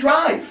safe for you to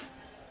drive.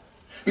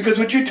 Because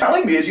what you're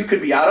telling me is you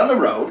could be out on the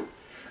road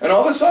and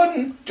all of a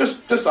sudden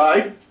just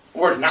decide,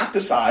 or not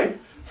decide,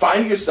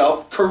 find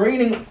yourself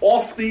careening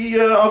off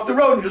the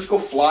road and just go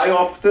fly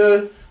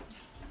through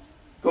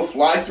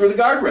the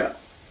guardrail.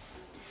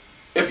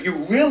 If you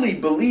really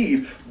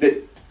believe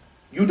that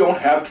you don't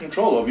have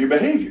control over your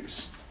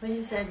behaviors. But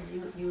you said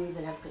you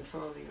even have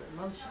control over your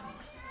emotions.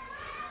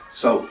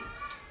 So,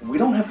 we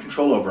don't have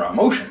control over our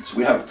emotions.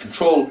 We have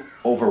control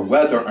over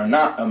whether or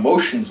not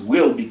emotions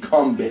will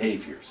become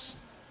behaviors.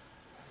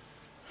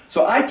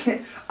 So I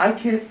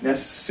can't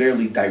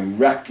necessarily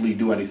directly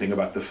do anything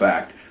about the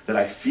fact that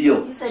I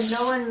feel... You said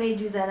no one made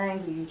you that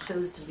angry. You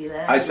chose to be that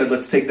angry. I said,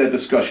 let's take that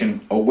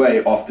discussion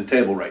away off the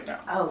table right now.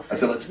 Oh, so I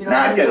said, let's you don't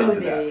not wanna get go into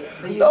there that. yet,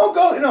 but you- Don't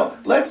go,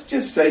 let's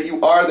just say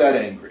you are that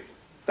angry.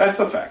 That's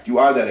a fact. You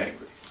are that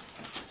angry.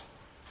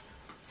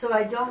 So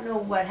I don't know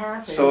what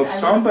happened. So if I lost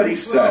somebody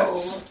control.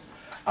 says,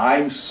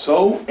 I'm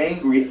so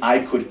angry I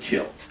could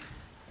kill.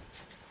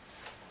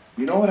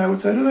 You know what I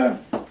would say to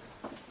that?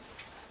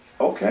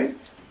 Okay.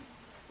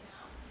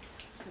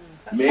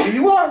 Maybe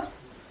you are.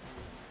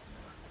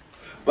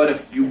 But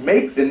if you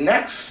make the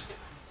next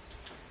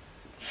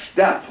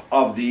step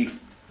of the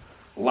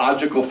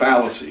logical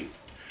fallacy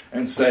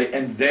and say,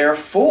 and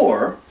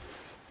therefore,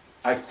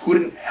 I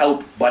couldn't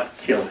help but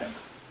kill him.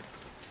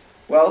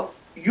 Well,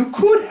 you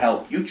could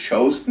help. You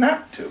chose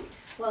not to.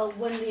 Well,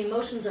 when the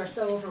emotions are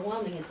so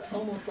overwhelming, it's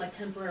almost like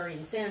temporary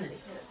insanity.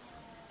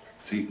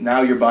 See,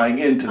 now you're buying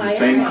into the I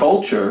same am.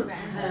 culture.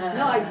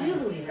 No, I do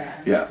believe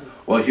that. Yeah.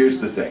 Well, here's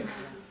the thing.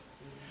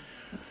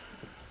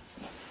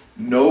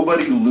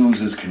 Nobody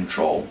loses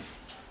control.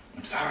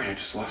 I'm sorry, I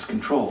just lost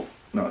control.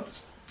 No,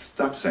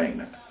 stop saying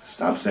that.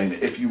 Stop saying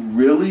that. If you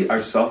really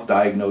are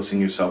self-diagnosing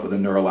yourself with a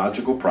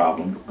neurological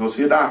problem, go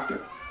see a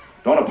doctor.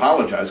 Don't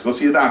apologize, go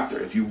see a doctor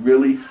if you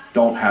really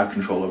don't have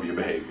control over your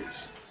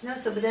behaviors. No,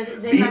 so but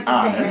they Be have to say that.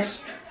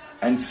 honest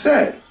and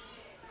say,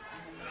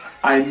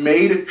 I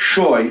made a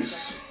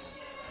choice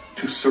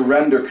to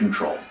surrender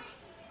control.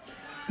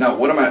 Now,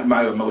 what do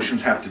my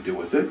emotions have to do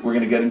with it? We're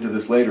going to get into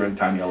this later and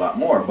Tanya a lot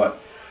more, but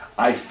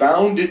I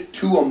found it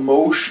too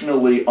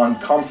emotionally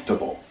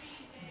uncomfortable.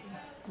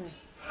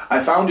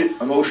 I found it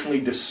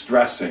emotionally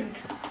distressing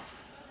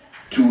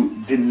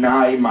to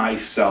deny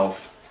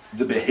myself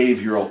the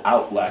behavioral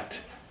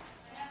outlet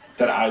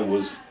that I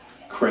was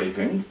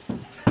craving,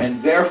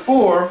 and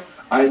therefore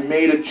I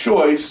made a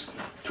choice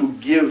to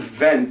give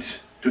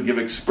vent, to give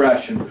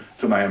expression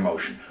to my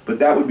emotion. But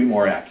that would be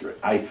more accurate.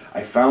 I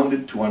found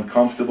it too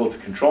uncomfortable to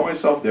control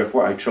myself,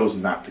 therefore I chose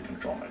not to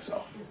control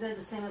myself. Is that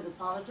the same as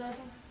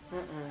apologizing?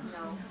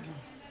 No.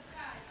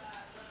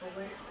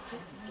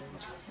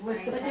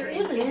 But there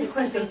is an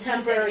instance of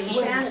temporary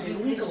insanity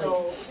legally.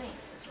 Judicial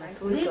things,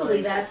 right?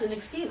 Legally, that's an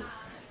excuse.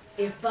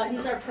 If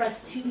buttons are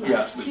pressed too much,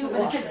 Yeah. too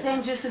But if it's often.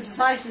 dangerous to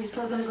society, you're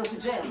still going to go to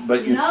jail.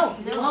 But you, No,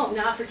 they won't,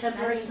 not for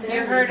temporary insanity.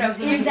 You heard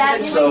of In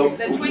that so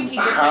the Twinkie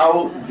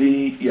how defense.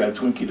 the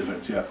Twinkie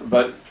defense, yeah.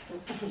 But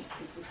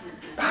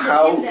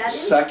how And that is-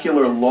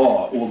 secular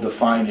law will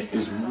define it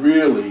is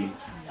really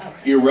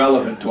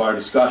irrelevant to our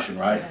discussion,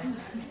 right?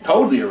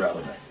 Totally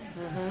irrelevant.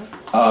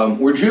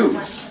 We're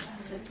Jews.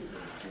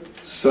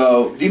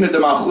 So, dina de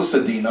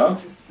malchusa dina,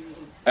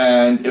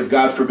 and if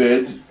God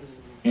forbid,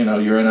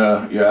 you're in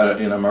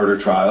a murder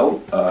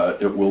trial,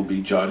 it will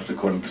be judged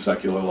according to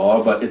secular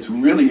law, but it's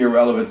really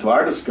irrelevant to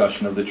our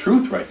discussion of the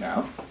truth right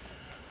now,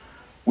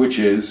 which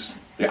is,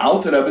 the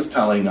Alter Rebbe is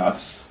telling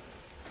us,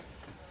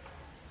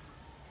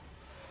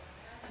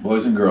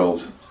 boys and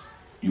girls,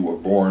 you were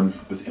born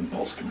with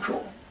impulse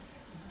control.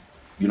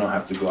 You don't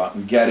have to go out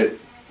and get it.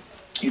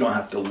 You don't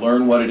have to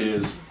learn what it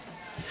is.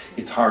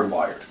 It's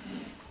hardwired.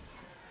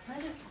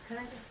 Can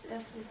I just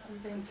ask you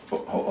something?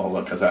 Hold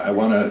on, because I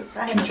want to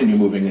continue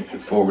moving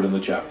it forward in the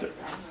chapter.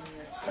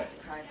 Okay.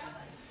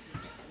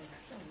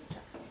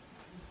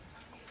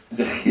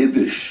 The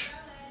Chiddush,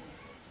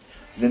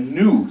 the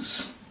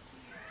news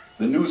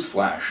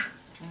flash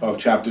of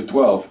chapter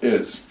 12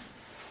 is,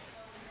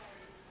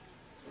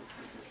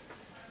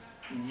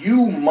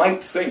 you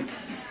might think,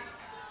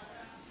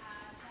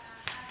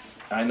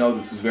 I know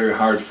this is very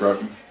hard for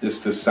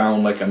this to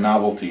sound like a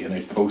novelty in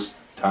a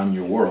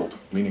post-Tanya world,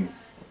 meaning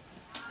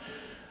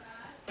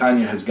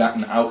Tanya has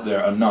gotten out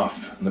there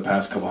enough in the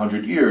past couple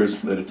hundred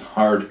years that it's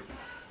hard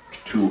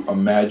to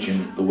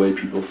imagine the way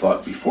people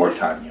thought before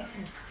Tanya.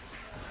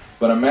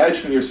 But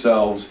imagine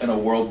yourselves in a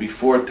world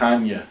before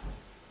Tanya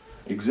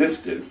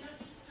existed,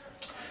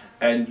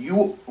 and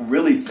you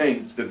really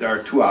think that there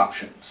are two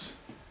options.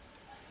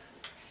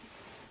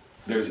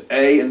 There's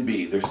A and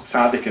B. There's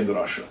tzaddik and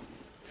rasha.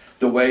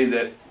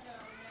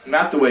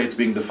 Not the way it's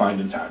being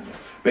defined in Tanya.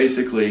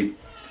 Basically,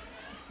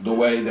 the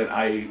way that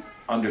I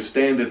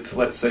understand it,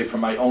 let's say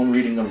from my own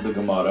reading of the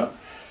Gemara,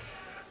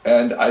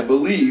 and I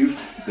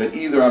believe that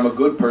either I'm a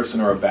good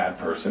person or a bad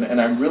person, and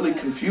I'm really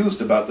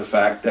confused about the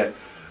fact that,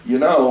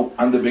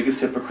 I'm the biggest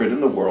hypocrite in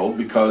the world,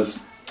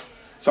 because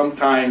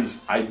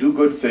sometimes I do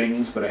good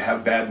things, but I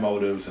have bad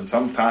motives, and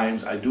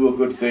sometimes I do a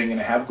good thing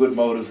and I have good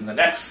motives, and the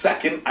next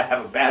second I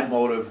have a bad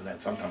motive, and then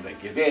sometimes I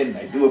give in and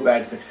I do a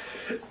bad thing.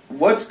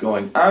 What's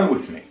going on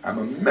with me? I'm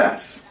a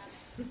mess.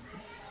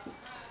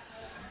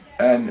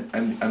 And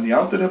the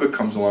Alter Rebbe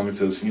comes along and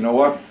says, you know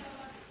what?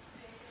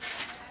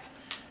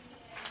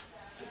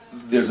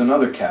 There's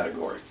another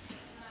category.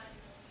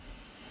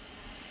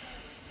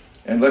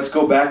 And let's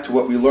go back to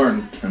what we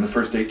learned in the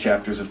first 8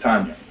 chapters of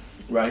Tanya,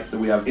 right? That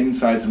we have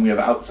insides and we have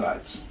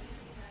outsides.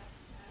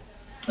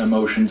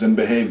 Emotions and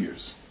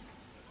behaviors.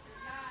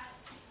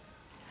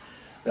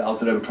 The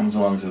Alter Rebbe comes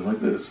along and says like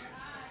this.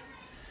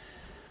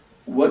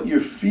 What you're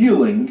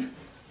feeling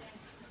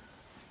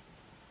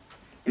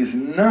is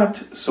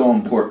not so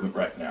important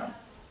right now.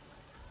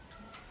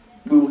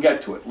 We will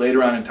get to it.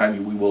 Later on in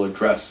time, we will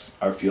address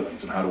our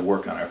feelings and how to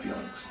work on our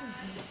feelings.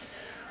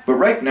 But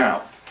right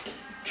now,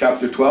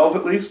 chapter 12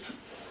 at least,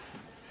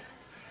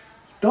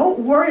 don't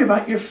worry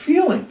about your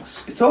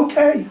feelings. It's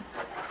okay.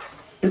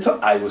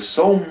 I was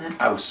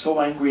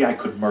so angry I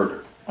could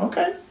murder.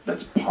 Okay,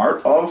 that's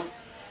part of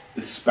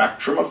the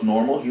spectrum of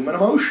normal human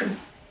emotion.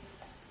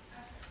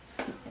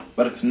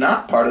 But it's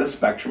not part of the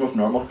spectrum of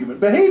normal human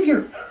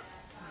behavior,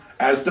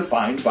 as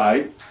defined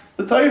by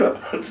the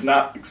Torah. It's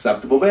not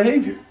acceptable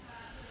behavior.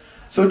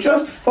 So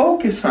just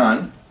focus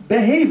on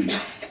behavior.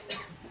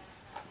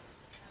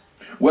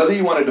 Whether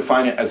you want to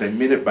define it as a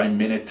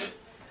minute-by-minute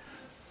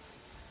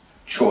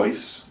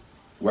choice,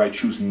 where I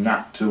choose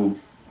not to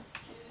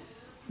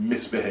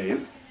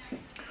misbehave,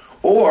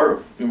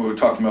 or, we were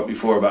talking about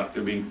before about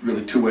there being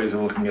really 2 ways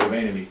of looking at a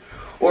vanity,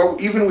 or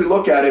even we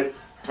look at it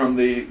from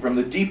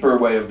the deeper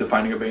way of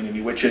defining a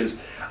vanity, which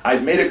is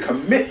I've made a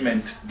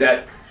commitment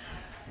that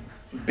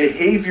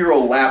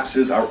behavioral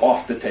lapses are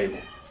off the table.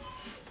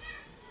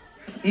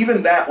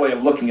 Even that way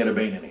of looking at a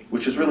vanity,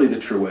 which is really the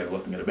true way of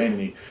looking at a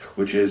vanity,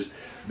 which is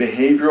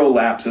behavioral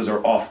lapses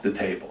are off the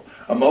table.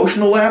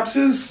 Emotional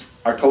lapses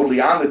are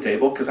totally on the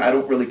table because I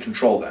don't really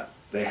control them.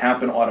 They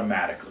happen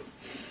automatically.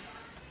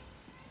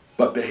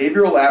 But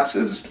behavioral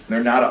lapses,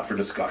 they're not up for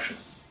discussion.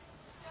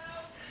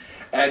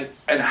 And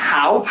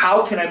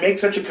how can I make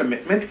such a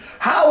commitment?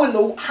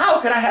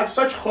 How can I have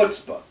such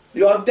chutzpah,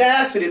 the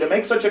audacity to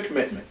make such a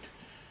commitment?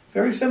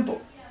 Very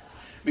simple.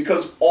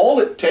 Because all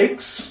it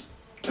takes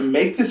to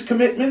make this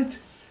commitment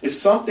is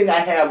something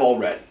I have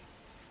already.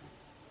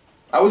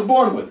 I was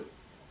born with it.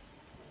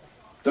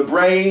 The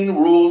brain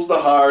rules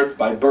the heart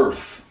by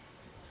birth.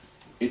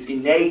 It's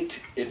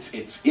innate,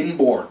 it's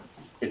inborn,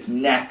 it's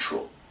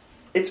natural.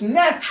 It's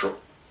natural.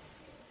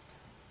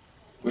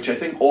 Which I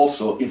think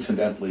also,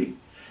 incidentally,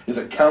 is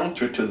a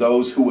counter to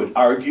those who would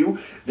argue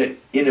that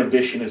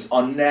inhibition is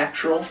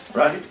unnatural,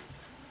 right?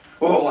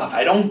 Oh, if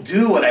I don't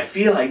do what I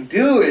feel like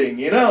doing,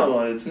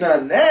 it's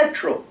not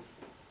natural.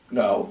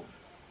 No.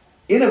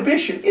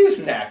 Inhibition is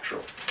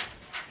natural.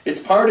 It's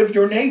part of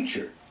your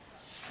nature.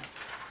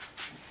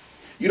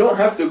 You don't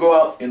have to go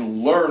out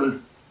and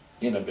learn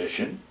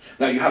inhibition.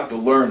 Now you have to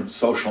learn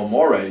social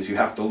mores. You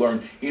have to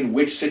learn in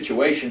which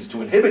situations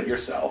to inhibit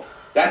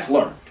yourself. That's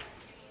learned.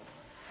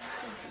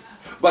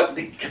 But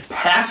the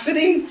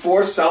capacity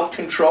for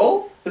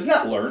self-control, It's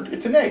not learned,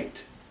 it's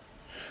innate.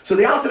 So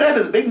the Alter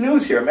Rebbe, the big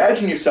news here,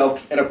 imagine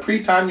yourself in a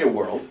pre-Tanya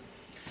world,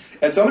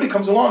 and somebody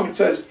comes along and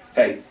says,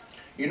 hey,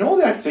 you know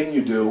that thing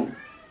you do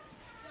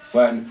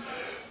when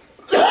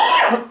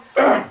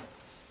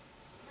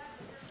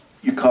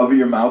you cover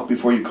your mouth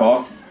before you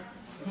cough?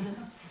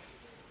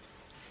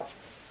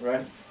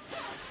 Right?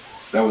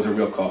 That was a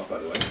real cough, by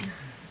the way,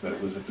 but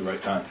it was at the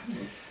right time.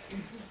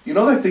 You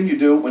know that thing you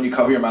do when you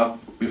cover your mouth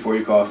before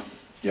you cough?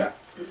 Yeah.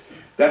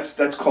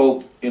 That's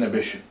called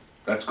inhibition.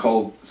 That's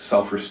called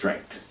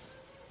self-restraint.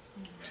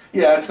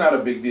 Yeah, it's not a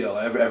big deal.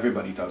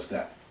 Everybody does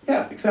that.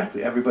 Yeah,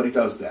 exactly. Everybody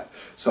does that.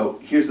 So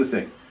here's the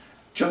thing.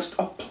 Just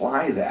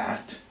apply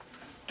that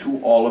to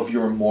all of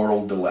your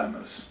moral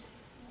dilemmas.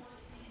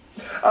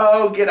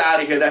 Oh, get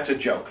out of here. That's a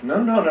joke.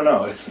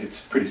 No.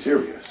 It's pretty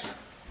serious.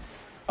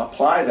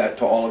 Apply that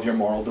to all of your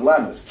moral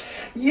dilemmas.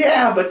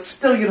 Yeah, but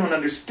still you don't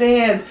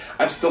understand.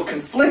 I'm still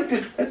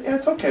conflicted. Yeah,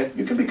 it's okay.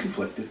 You can be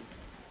conflicted.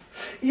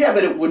 Yeah,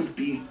 but it wouldn't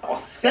be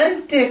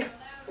authentic.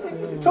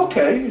 It's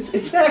okay.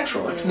 It's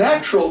natural. It's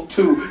natural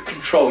to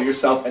control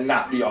yourself and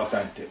not be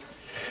authentic.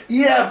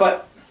 Yeah,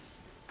 but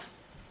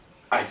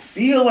I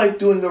feel like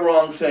doing the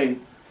wrong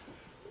thing.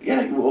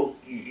 Yeah, well,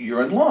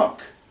 you're in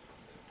luck.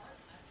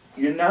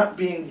 You're not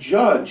being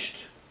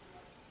judged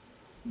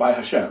by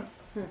Hashem.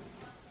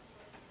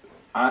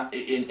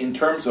 In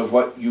terms of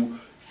what you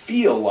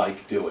feel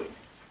like doing.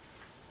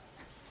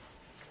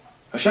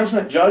 Hashem's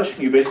not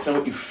judging you based on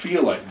what you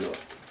feel like doing.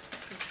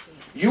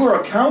 You are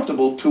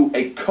accountable to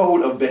a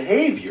code of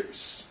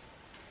behaviors.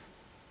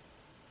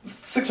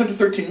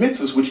 613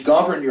 mitzvahs which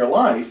govern your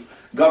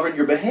life, govern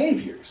your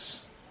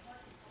behaviors.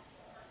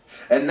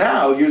 And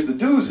now, here's the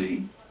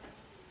doozy,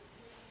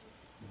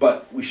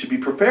 but we should be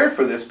prepared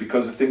for this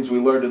because of things we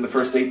learned in the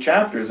first 8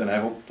 chapters, and I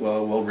hope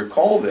we'll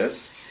recall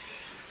this.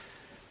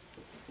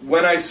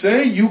 When I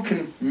say you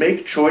can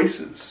make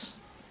choices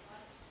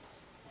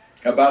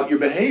about your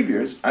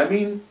behaviors, I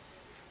mean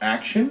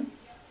action,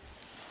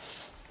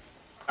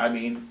 I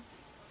mean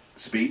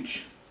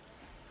speech.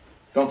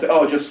 Don't say,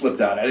 oh, it just slipped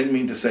out. I didn't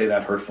mean to say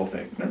that hurtful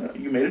thing. No,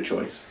 you made a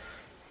choice.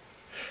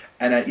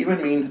 And I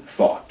even mean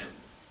thought.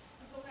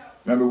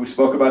 Remember we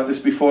spoke about this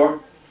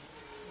before?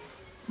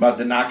 About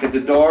the knock at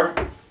the door?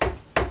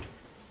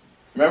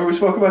 Remember we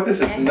spoke about this?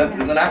 The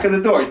knock at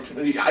the door.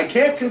 I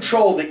can't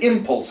control the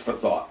impulse for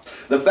thought.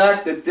 The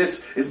fact that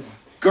this is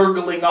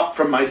gurgling up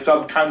from my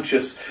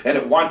subconscious and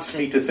it wants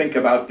me to think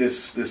about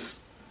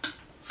this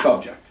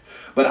subject.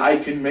 But I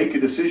can make a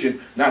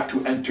decision not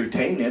to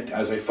entertain it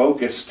as a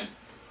focused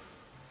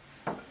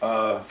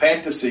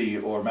fantasy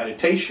or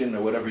meditation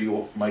or whatever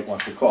you might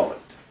want to call it.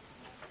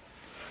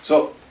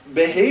 So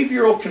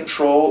behavioral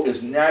control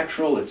is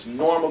natural, it's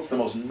normal, it's the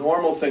most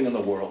normal thing in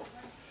the world.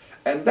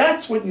 And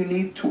that's what you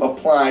need to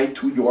apply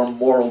to your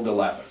moral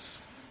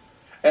dilemmas.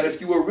 And if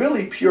you were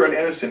really pure and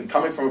innocent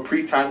coming from a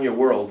pre-Tanya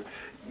world,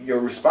 your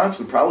response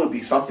would probably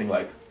be something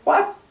like,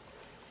 what?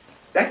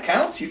 That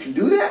counts? You can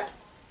do that?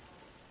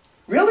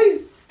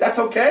 Really? That's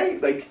okay?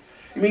 Like,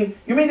 you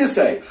mean to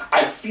say,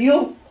 I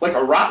feel like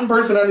a rotten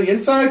person on the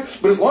inside,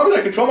 but as long as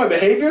I control my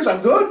behaviors,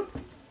 I'm good?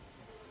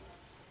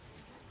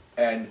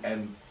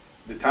 And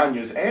the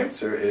Tanya's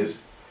answer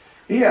is,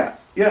 yeah,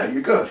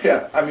 you're good.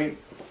 Yeah, I mean,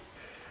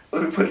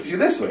 let me put it to you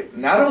this way.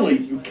 Not only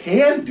you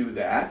can do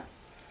that,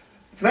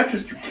 it's not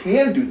just you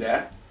can do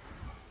that,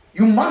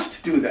 you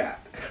must do that.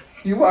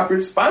 You are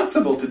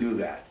responsible to do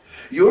that.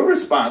 You are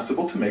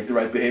responsible to make the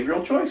right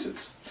behavioral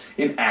choices.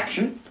 In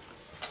action,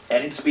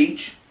 and in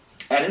speech,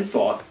 and in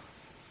thought,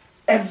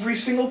 every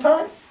single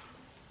time.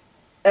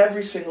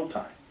 Every single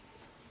time.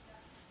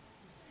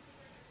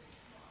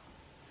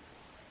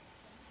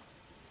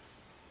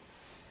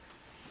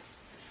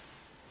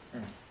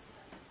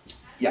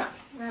 Yeah.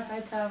 Rabbi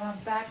Talman,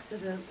 back to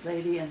the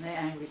lady and the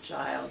angry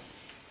child.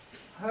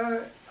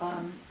 Her,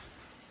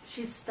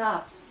 she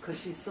stopped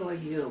because she saw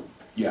you.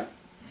 Yeah.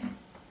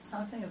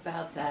 Something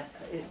about that.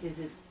 Is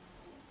it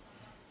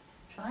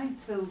trying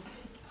to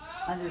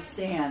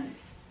understand?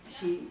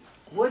 She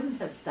wouldn't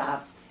have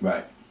stopped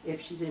Right.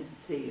 if she didn't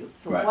see you.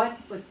 So Right. what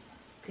was?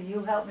 Can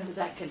you help me with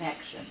that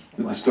connection?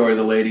 With the story of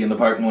the lady in the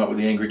parking lot with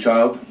the angry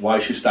child, why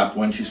she stopped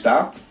when she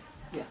stopped?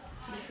 Yeah.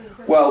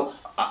 Well,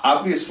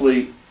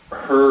 obviously,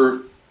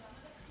 her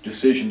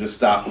decision to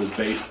stop was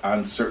based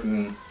on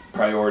certain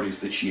priorities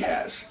that she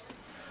has,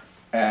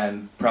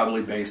 and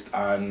probably based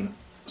on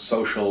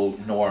social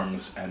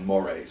norms and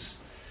mores.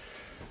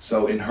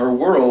 So in her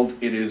world,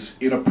 it is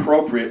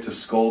inappropriate to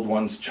scold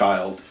one's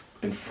child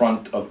in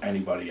front of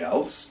anybody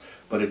else,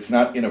 but it's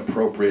not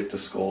inappropriate to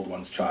scold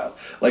one's child.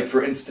 Like,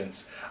 for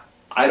instance,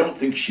 I don't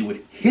think she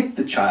would hit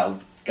the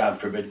child, God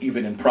forbid,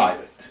 even in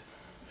private.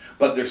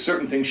 But there's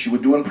certain things she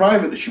would do in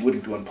private that she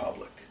wouldn't do in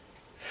public.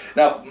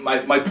 Now,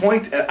 my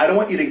point, I don't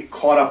want you to get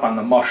caught up on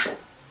the mushal.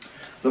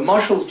 The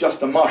mushal's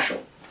just a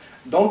mushal.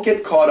 Don't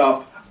get caught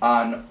up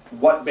on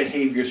what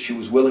behaviors she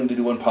was willing to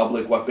do in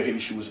public, what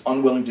behaviors she was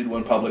unwilling to do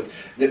in public.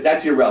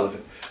 That's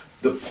irrelevant.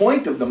 The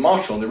point of the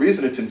mushal, and the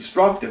reason it's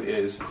instructive,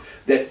 is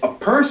that a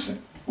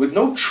person with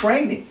no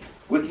training,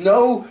 with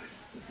no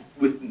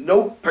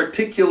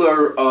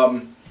particular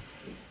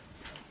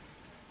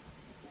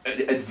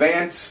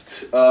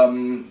advanced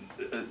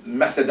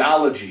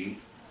methodology,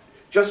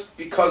 just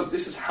because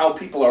this is how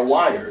people are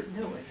wired,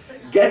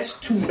 gets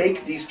to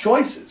make these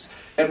choices.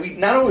 And we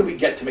not only we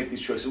get to make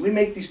these choices, we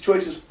make these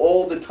choices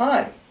all the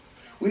time.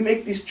 We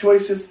make these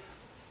choices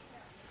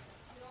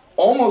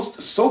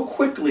almost so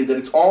quickly that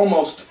it's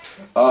almost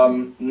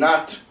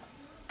not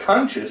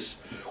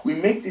conscious. We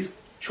make these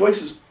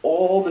choices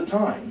all the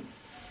time,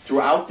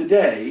 throughout the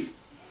day.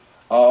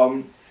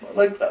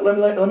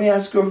 Let me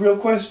ask you a real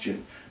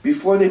question.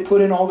 Before they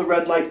put in all the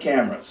red light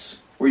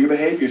cameras, were your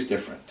behaviors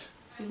different?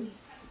 No,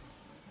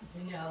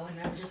 and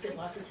I would just get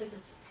lots of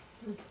tickets.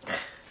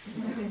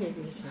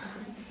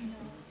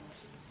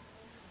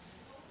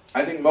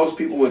 I think most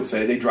people would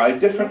say they drive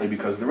differently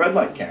because of the red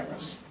light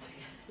cameras.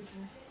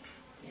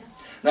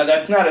 Now,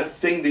 that's not a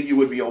thing that you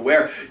would be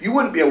aware. You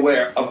wouldn't be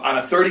aware of, on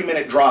a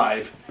 30-minute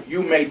drive,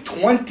 you made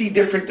 20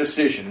 different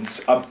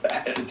decisions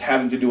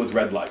having to do with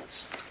red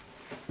lights.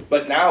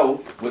 But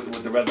now,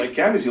 with the red light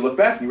cameras, you look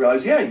back and you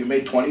realize, yeah, you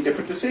made 20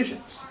 different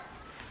decisions.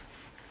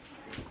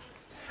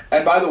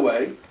 And by the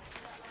way,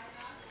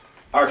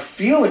 our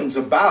feelings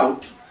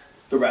about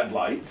the red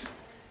light,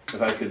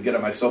 if I could get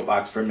on my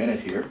soapbox for a minute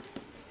here,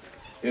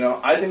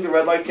 I think the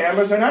red light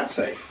cameras are not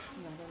safe.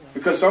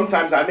 Because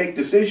sometimes I make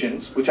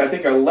decisions which I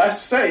think are less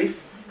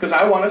safe because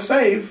I want to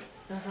save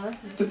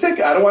the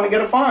ticket. I don't want to get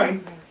a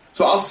fine.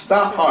 So I'll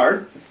stop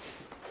hard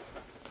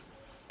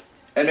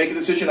and make a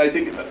decision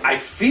I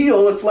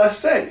feel it's less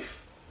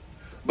safe.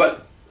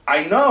 But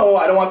I know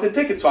I don't want the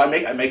ticket, so I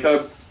make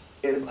a...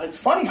 It's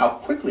funny how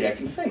quickly I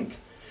can think.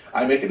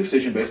 I make a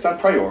decision based on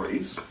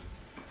priorities,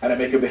 and I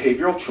make a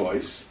behavioral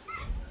choice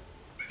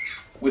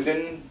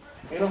within,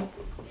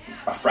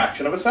 a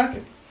fraction of a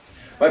second.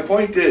 My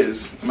point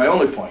is, my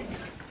only point,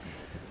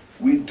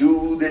 we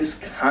do this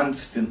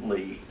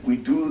constantly. We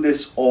do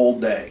this all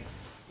day.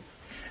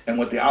 And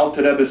what the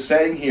Alter Rebbe is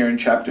saying here in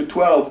chapter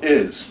 12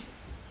 is,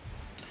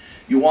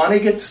 you want to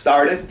get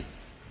started?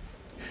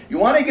 You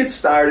want to get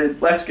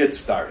started? Let's get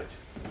started.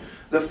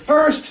 The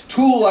first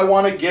tool I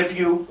want to give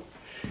you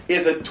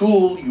is a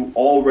tool you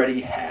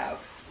already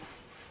have.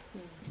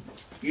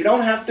 You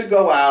don't have to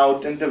go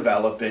out and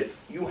develop it.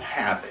 You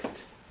have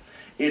it.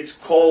 It's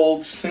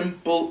called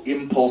simple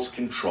impulse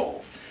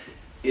control.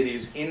 It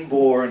is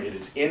inborn, it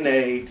is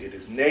innate, it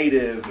is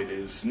native, it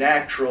is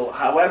natural.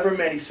 However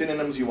many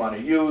synonyms you want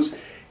to use,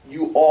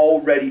 you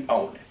already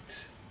own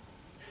it.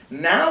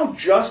 Now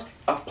just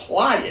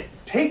apply it.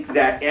 Take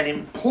that and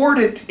import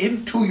it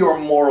into your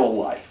moral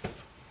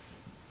life.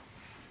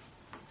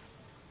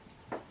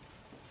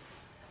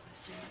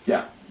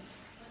 Yeah.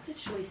 The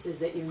choices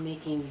that you're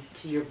making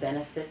to your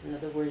benefit, in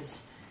other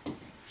words,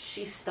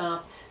 she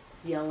stopped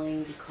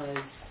yelling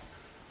because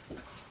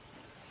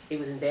it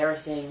was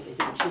embarrassing,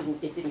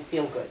 it didn't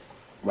feel good.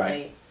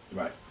 Right.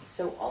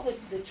 So all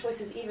the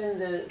choices, even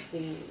the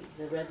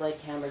red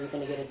light camera, you're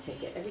going to get a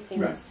ticket.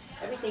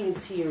 Everything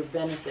is to your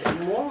benefit.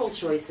 Moral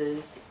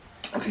choices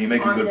Okay, you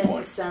make a aren't good point.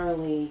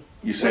 necessarily...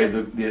 You say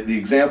the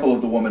example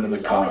of the woman in the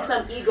There's car. always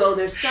some ego,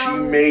 there's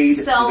some She made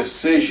self, the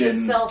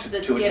decision self to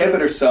that's inhibit getting-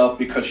 herself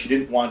because she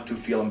didn't want to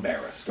feel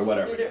embarrassed or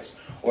whatever it is.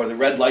 Or the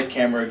red light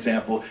camera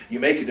example, you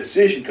make a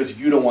decision because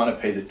you don't want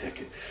to pay the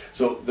ticket.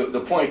 So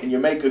the point, and you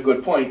make a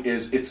good point,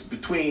 is it's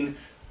between,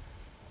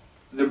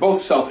 they're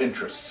both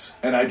self-interests.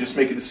 And I just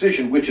make a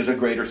decision which is a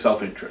greater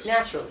self-interest.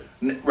 Naturally.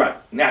 Right,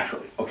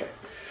 naturally, okay.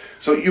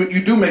 So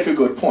you do make a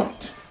good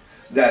point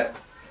that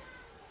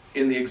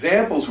in the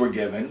examples we're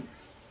given,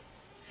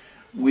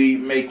 we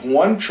make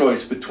one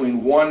choice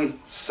between one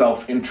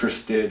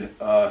self-interested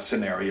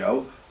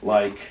scenario,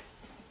 like,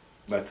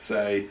 let's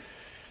say,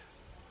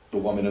 the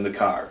woman in the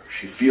car.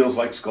 She feels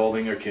like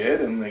scolding her kid,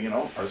 and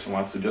the person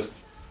wants to just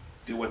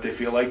do what they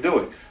feel like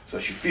doing. So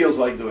she feels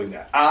like doing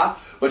that.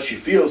 But she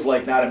feels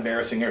like not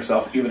embarrassing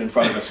herself even in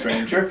front of a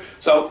stranger.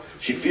 So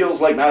she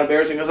feels like not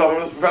embarrassing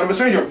herself in front of a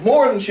stranger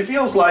more than she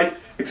feels like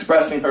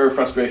expressing her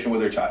frustration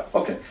with her child.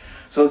 Okay.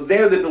 So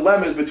there the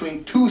dilemma is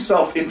between two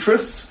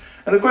self-interests,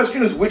 and the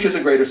question is, which is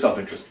a greater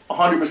self-interest?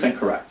 100%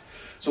 correct.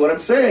 So what I'm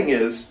saying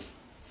is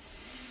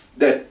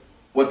that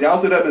what the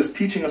Alter Rebbe is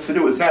teaching us to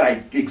do is not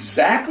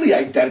exactly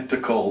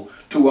identical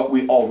to what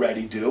we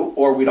already do,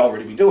 or we'd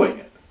already be doing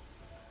it.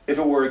 If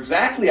it were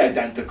exactly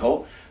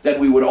identical, then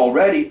we would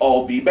already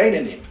all be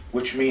Beinanim,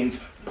 which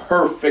means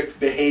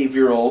perfect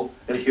behavioral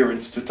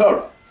adherence to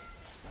Torah,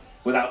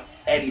 without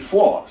any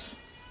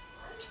flaws.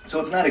 So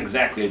it's not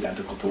exactly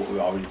identical to what we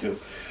already do.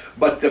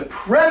 But the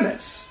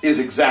premise is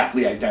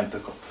exactly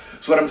identical.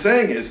 So what I'm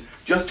saying is,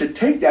 just to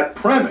take that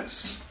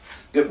premise,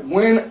 that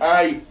when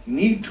I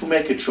need to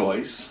make a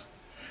choice,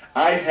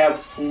 I have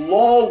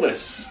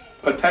flawless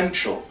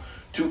potential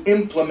to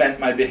implement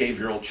my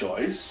behavioral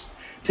choice,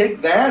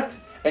 take that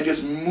and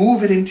just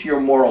move it into your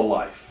moral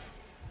life.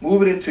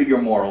 Move it into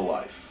your moral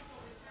life.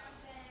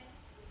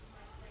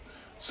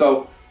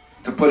 So,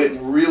 to put it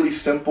in really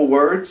simple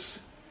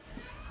words,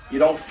 you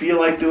don't feel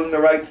like doing the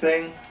right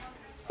thing?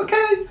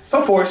 Okay,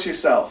 so force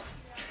yourself.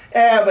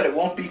 But it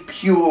won't be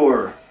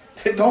pure.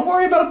 Don't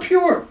worry about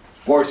pure.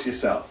 Force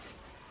yourself.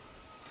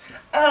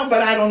 Oh,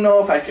 but I don't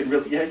know if I could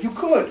really. Yeah, you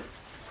could.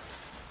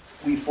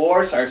 We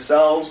force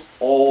ourselves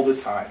all the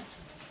time.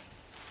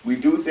 We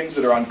do things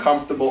that are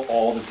uncomfortable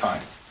all the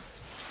time.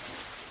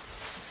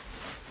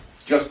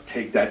 Just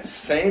take that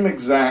same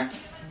exact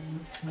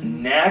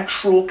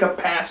natural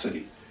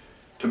capacity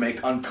to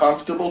make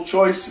uncomfortable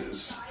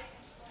choices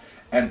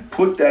and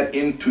put that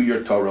into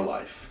your Torah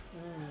life.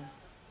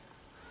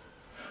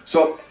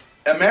 So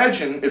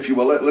imagine, if you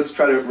will, let's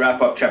try to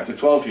wrap up chapter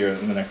 12 here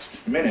in the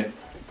next minute.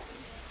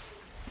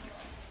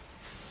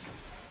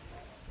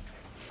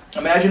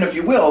 Imagine, if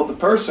you will, the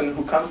person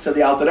who comes to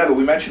the Alter Rebbe.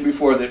 We mentioned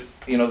before that,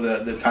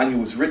 the Tanya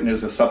was written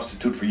as a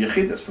substitute for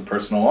Yechidus, for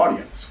personal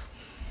audience.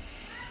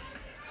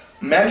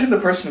 Imagine the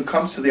person who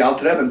comes to the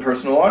Alter Rebbe in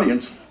personal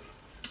audience,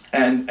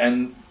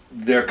 and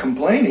they're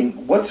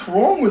complaining, what's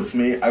wrong with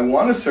me? I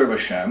want to serve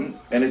Hashem,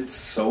 and it's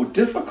so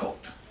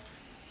difficult.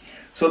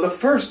 So the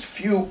first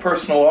few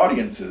personal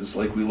audiences,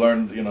 like we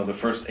learned, the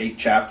first 8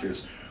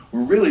 chapters,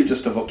 were really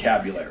just a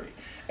vocabulary.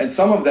 And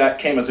some of that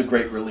came as a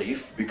great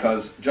relief,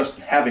 because just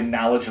having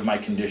knowledge of my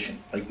condition,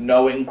 like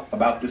knowing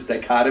about this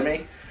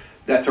dichotomy,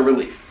 that's a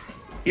relief.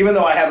 Even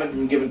though I haven't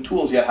been given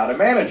tools yet how to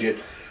manage it,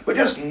 but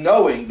just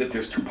knowing that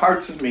there's 2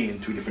 parts of me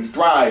and 2 different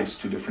drives,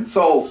 2 different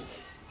souls,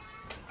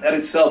 that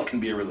itself can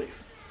be a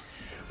relief.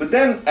 But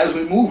then as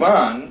we move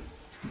on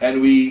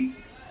and we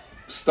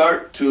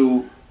start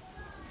to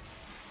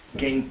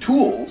gain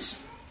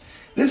tools,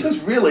 this is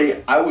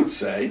really, I would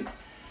say,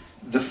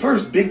 the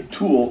first big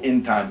tool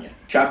in Tanya.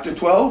 Chapter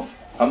 12,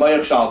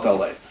 Hamayach Shalta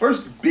Alei.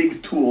 First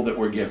big tool that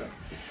we're given.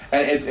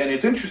 And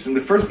it's interesting,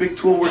 the first big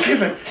tool we're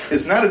given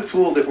is not a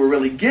tool that we're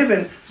really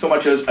given so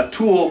much as a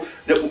tool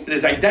that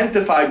is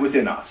identified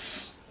within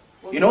us.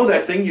 You know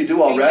that thing you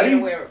do already?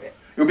 Being made aware of it.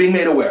 You're being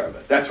made aware of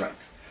it, that's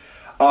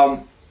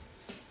right.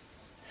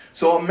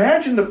 So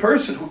imagine the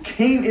person who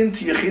came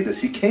into Yechidus,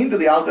 he came to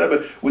the Alter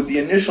Rebbe with the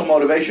initial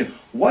motivation,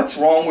 what's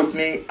wrong with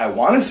me? I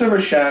want to serve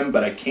Hashem,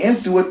 but I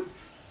can't do it.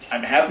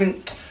 I'm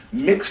having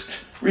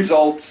mixed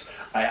results.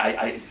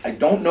 I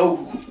don't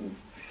know.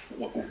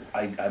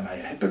 Am I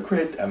a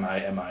hypocrite? Am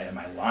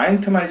I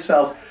lying to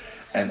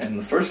myself? And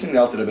the first thing the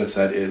Alter Rebbe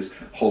said is,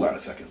 hold on a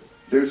second.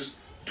 There's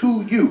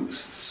 2 yous,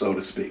 so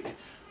to speak.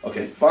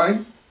 Okay,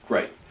 fine,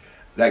 great.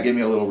 That gave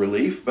me a little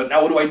relief. But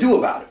now what do I do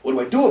about it? What do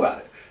I do about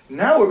it?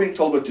 Now we're being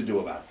told what to do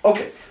about it.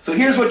 Okay, so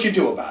here's what you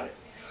do about it.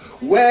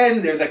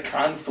 When there's a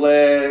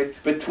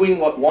conflict between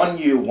what one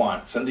you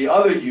wants and the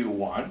other you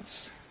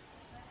wants,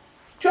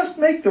 just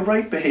make the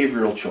right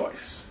behavioral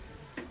choice.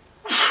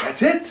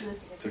 That's it.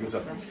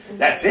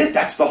 That's it.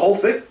 That's the whole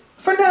thing.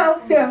 For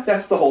now, yeah,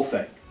 that's the whole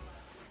thing.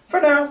 For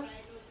now.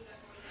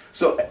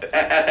 So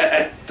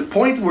at the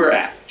point we're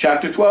at,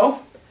 chapter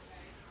 12,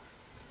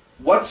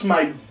 what's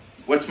my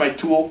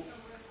tool?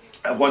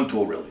 I have one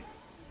tool really.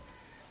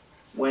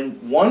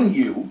 When one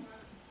you,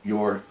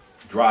 your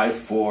drive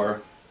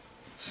for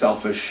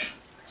selfish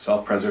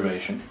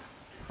self-preservation,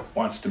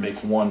 wants to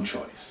make one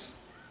choice,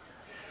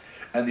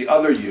 and the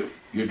other you,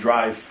 your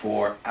drive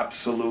for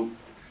absolute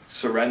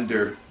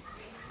surrender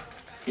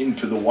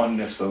into the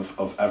oneness of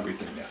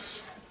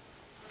everythingness,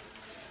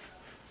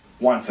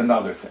 wants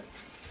another thing.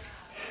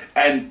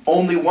 And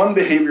only one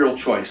behavioral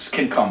choice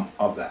can come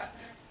of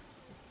that.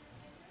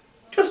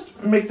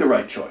 Just make the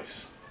right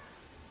choice,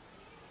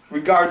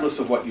 regardless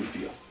of what you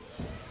feel.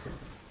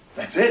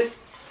 That's it?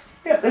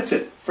 Yeah, that's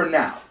it for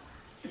now.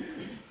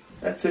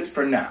 That's it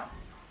for now.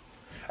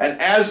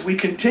 And as we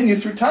continue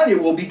through Tanya,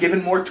 we'll be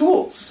given more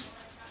tools.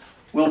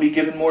 We'll be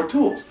given more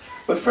tools.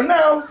 But for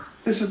now,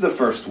 this is the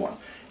first one.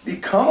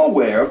 Become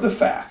aware of the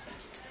fact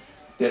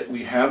that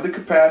we have the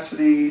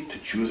capacity to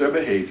choose our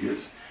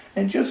behaviors,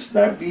 and just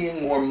start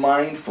being more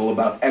mindful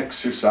about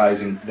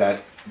exercising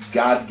that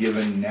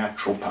God-given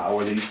natural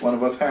power that each one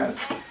of us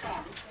has.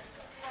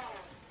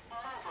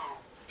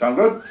 Sound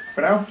good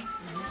for now?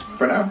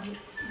 For now?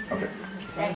 Okay.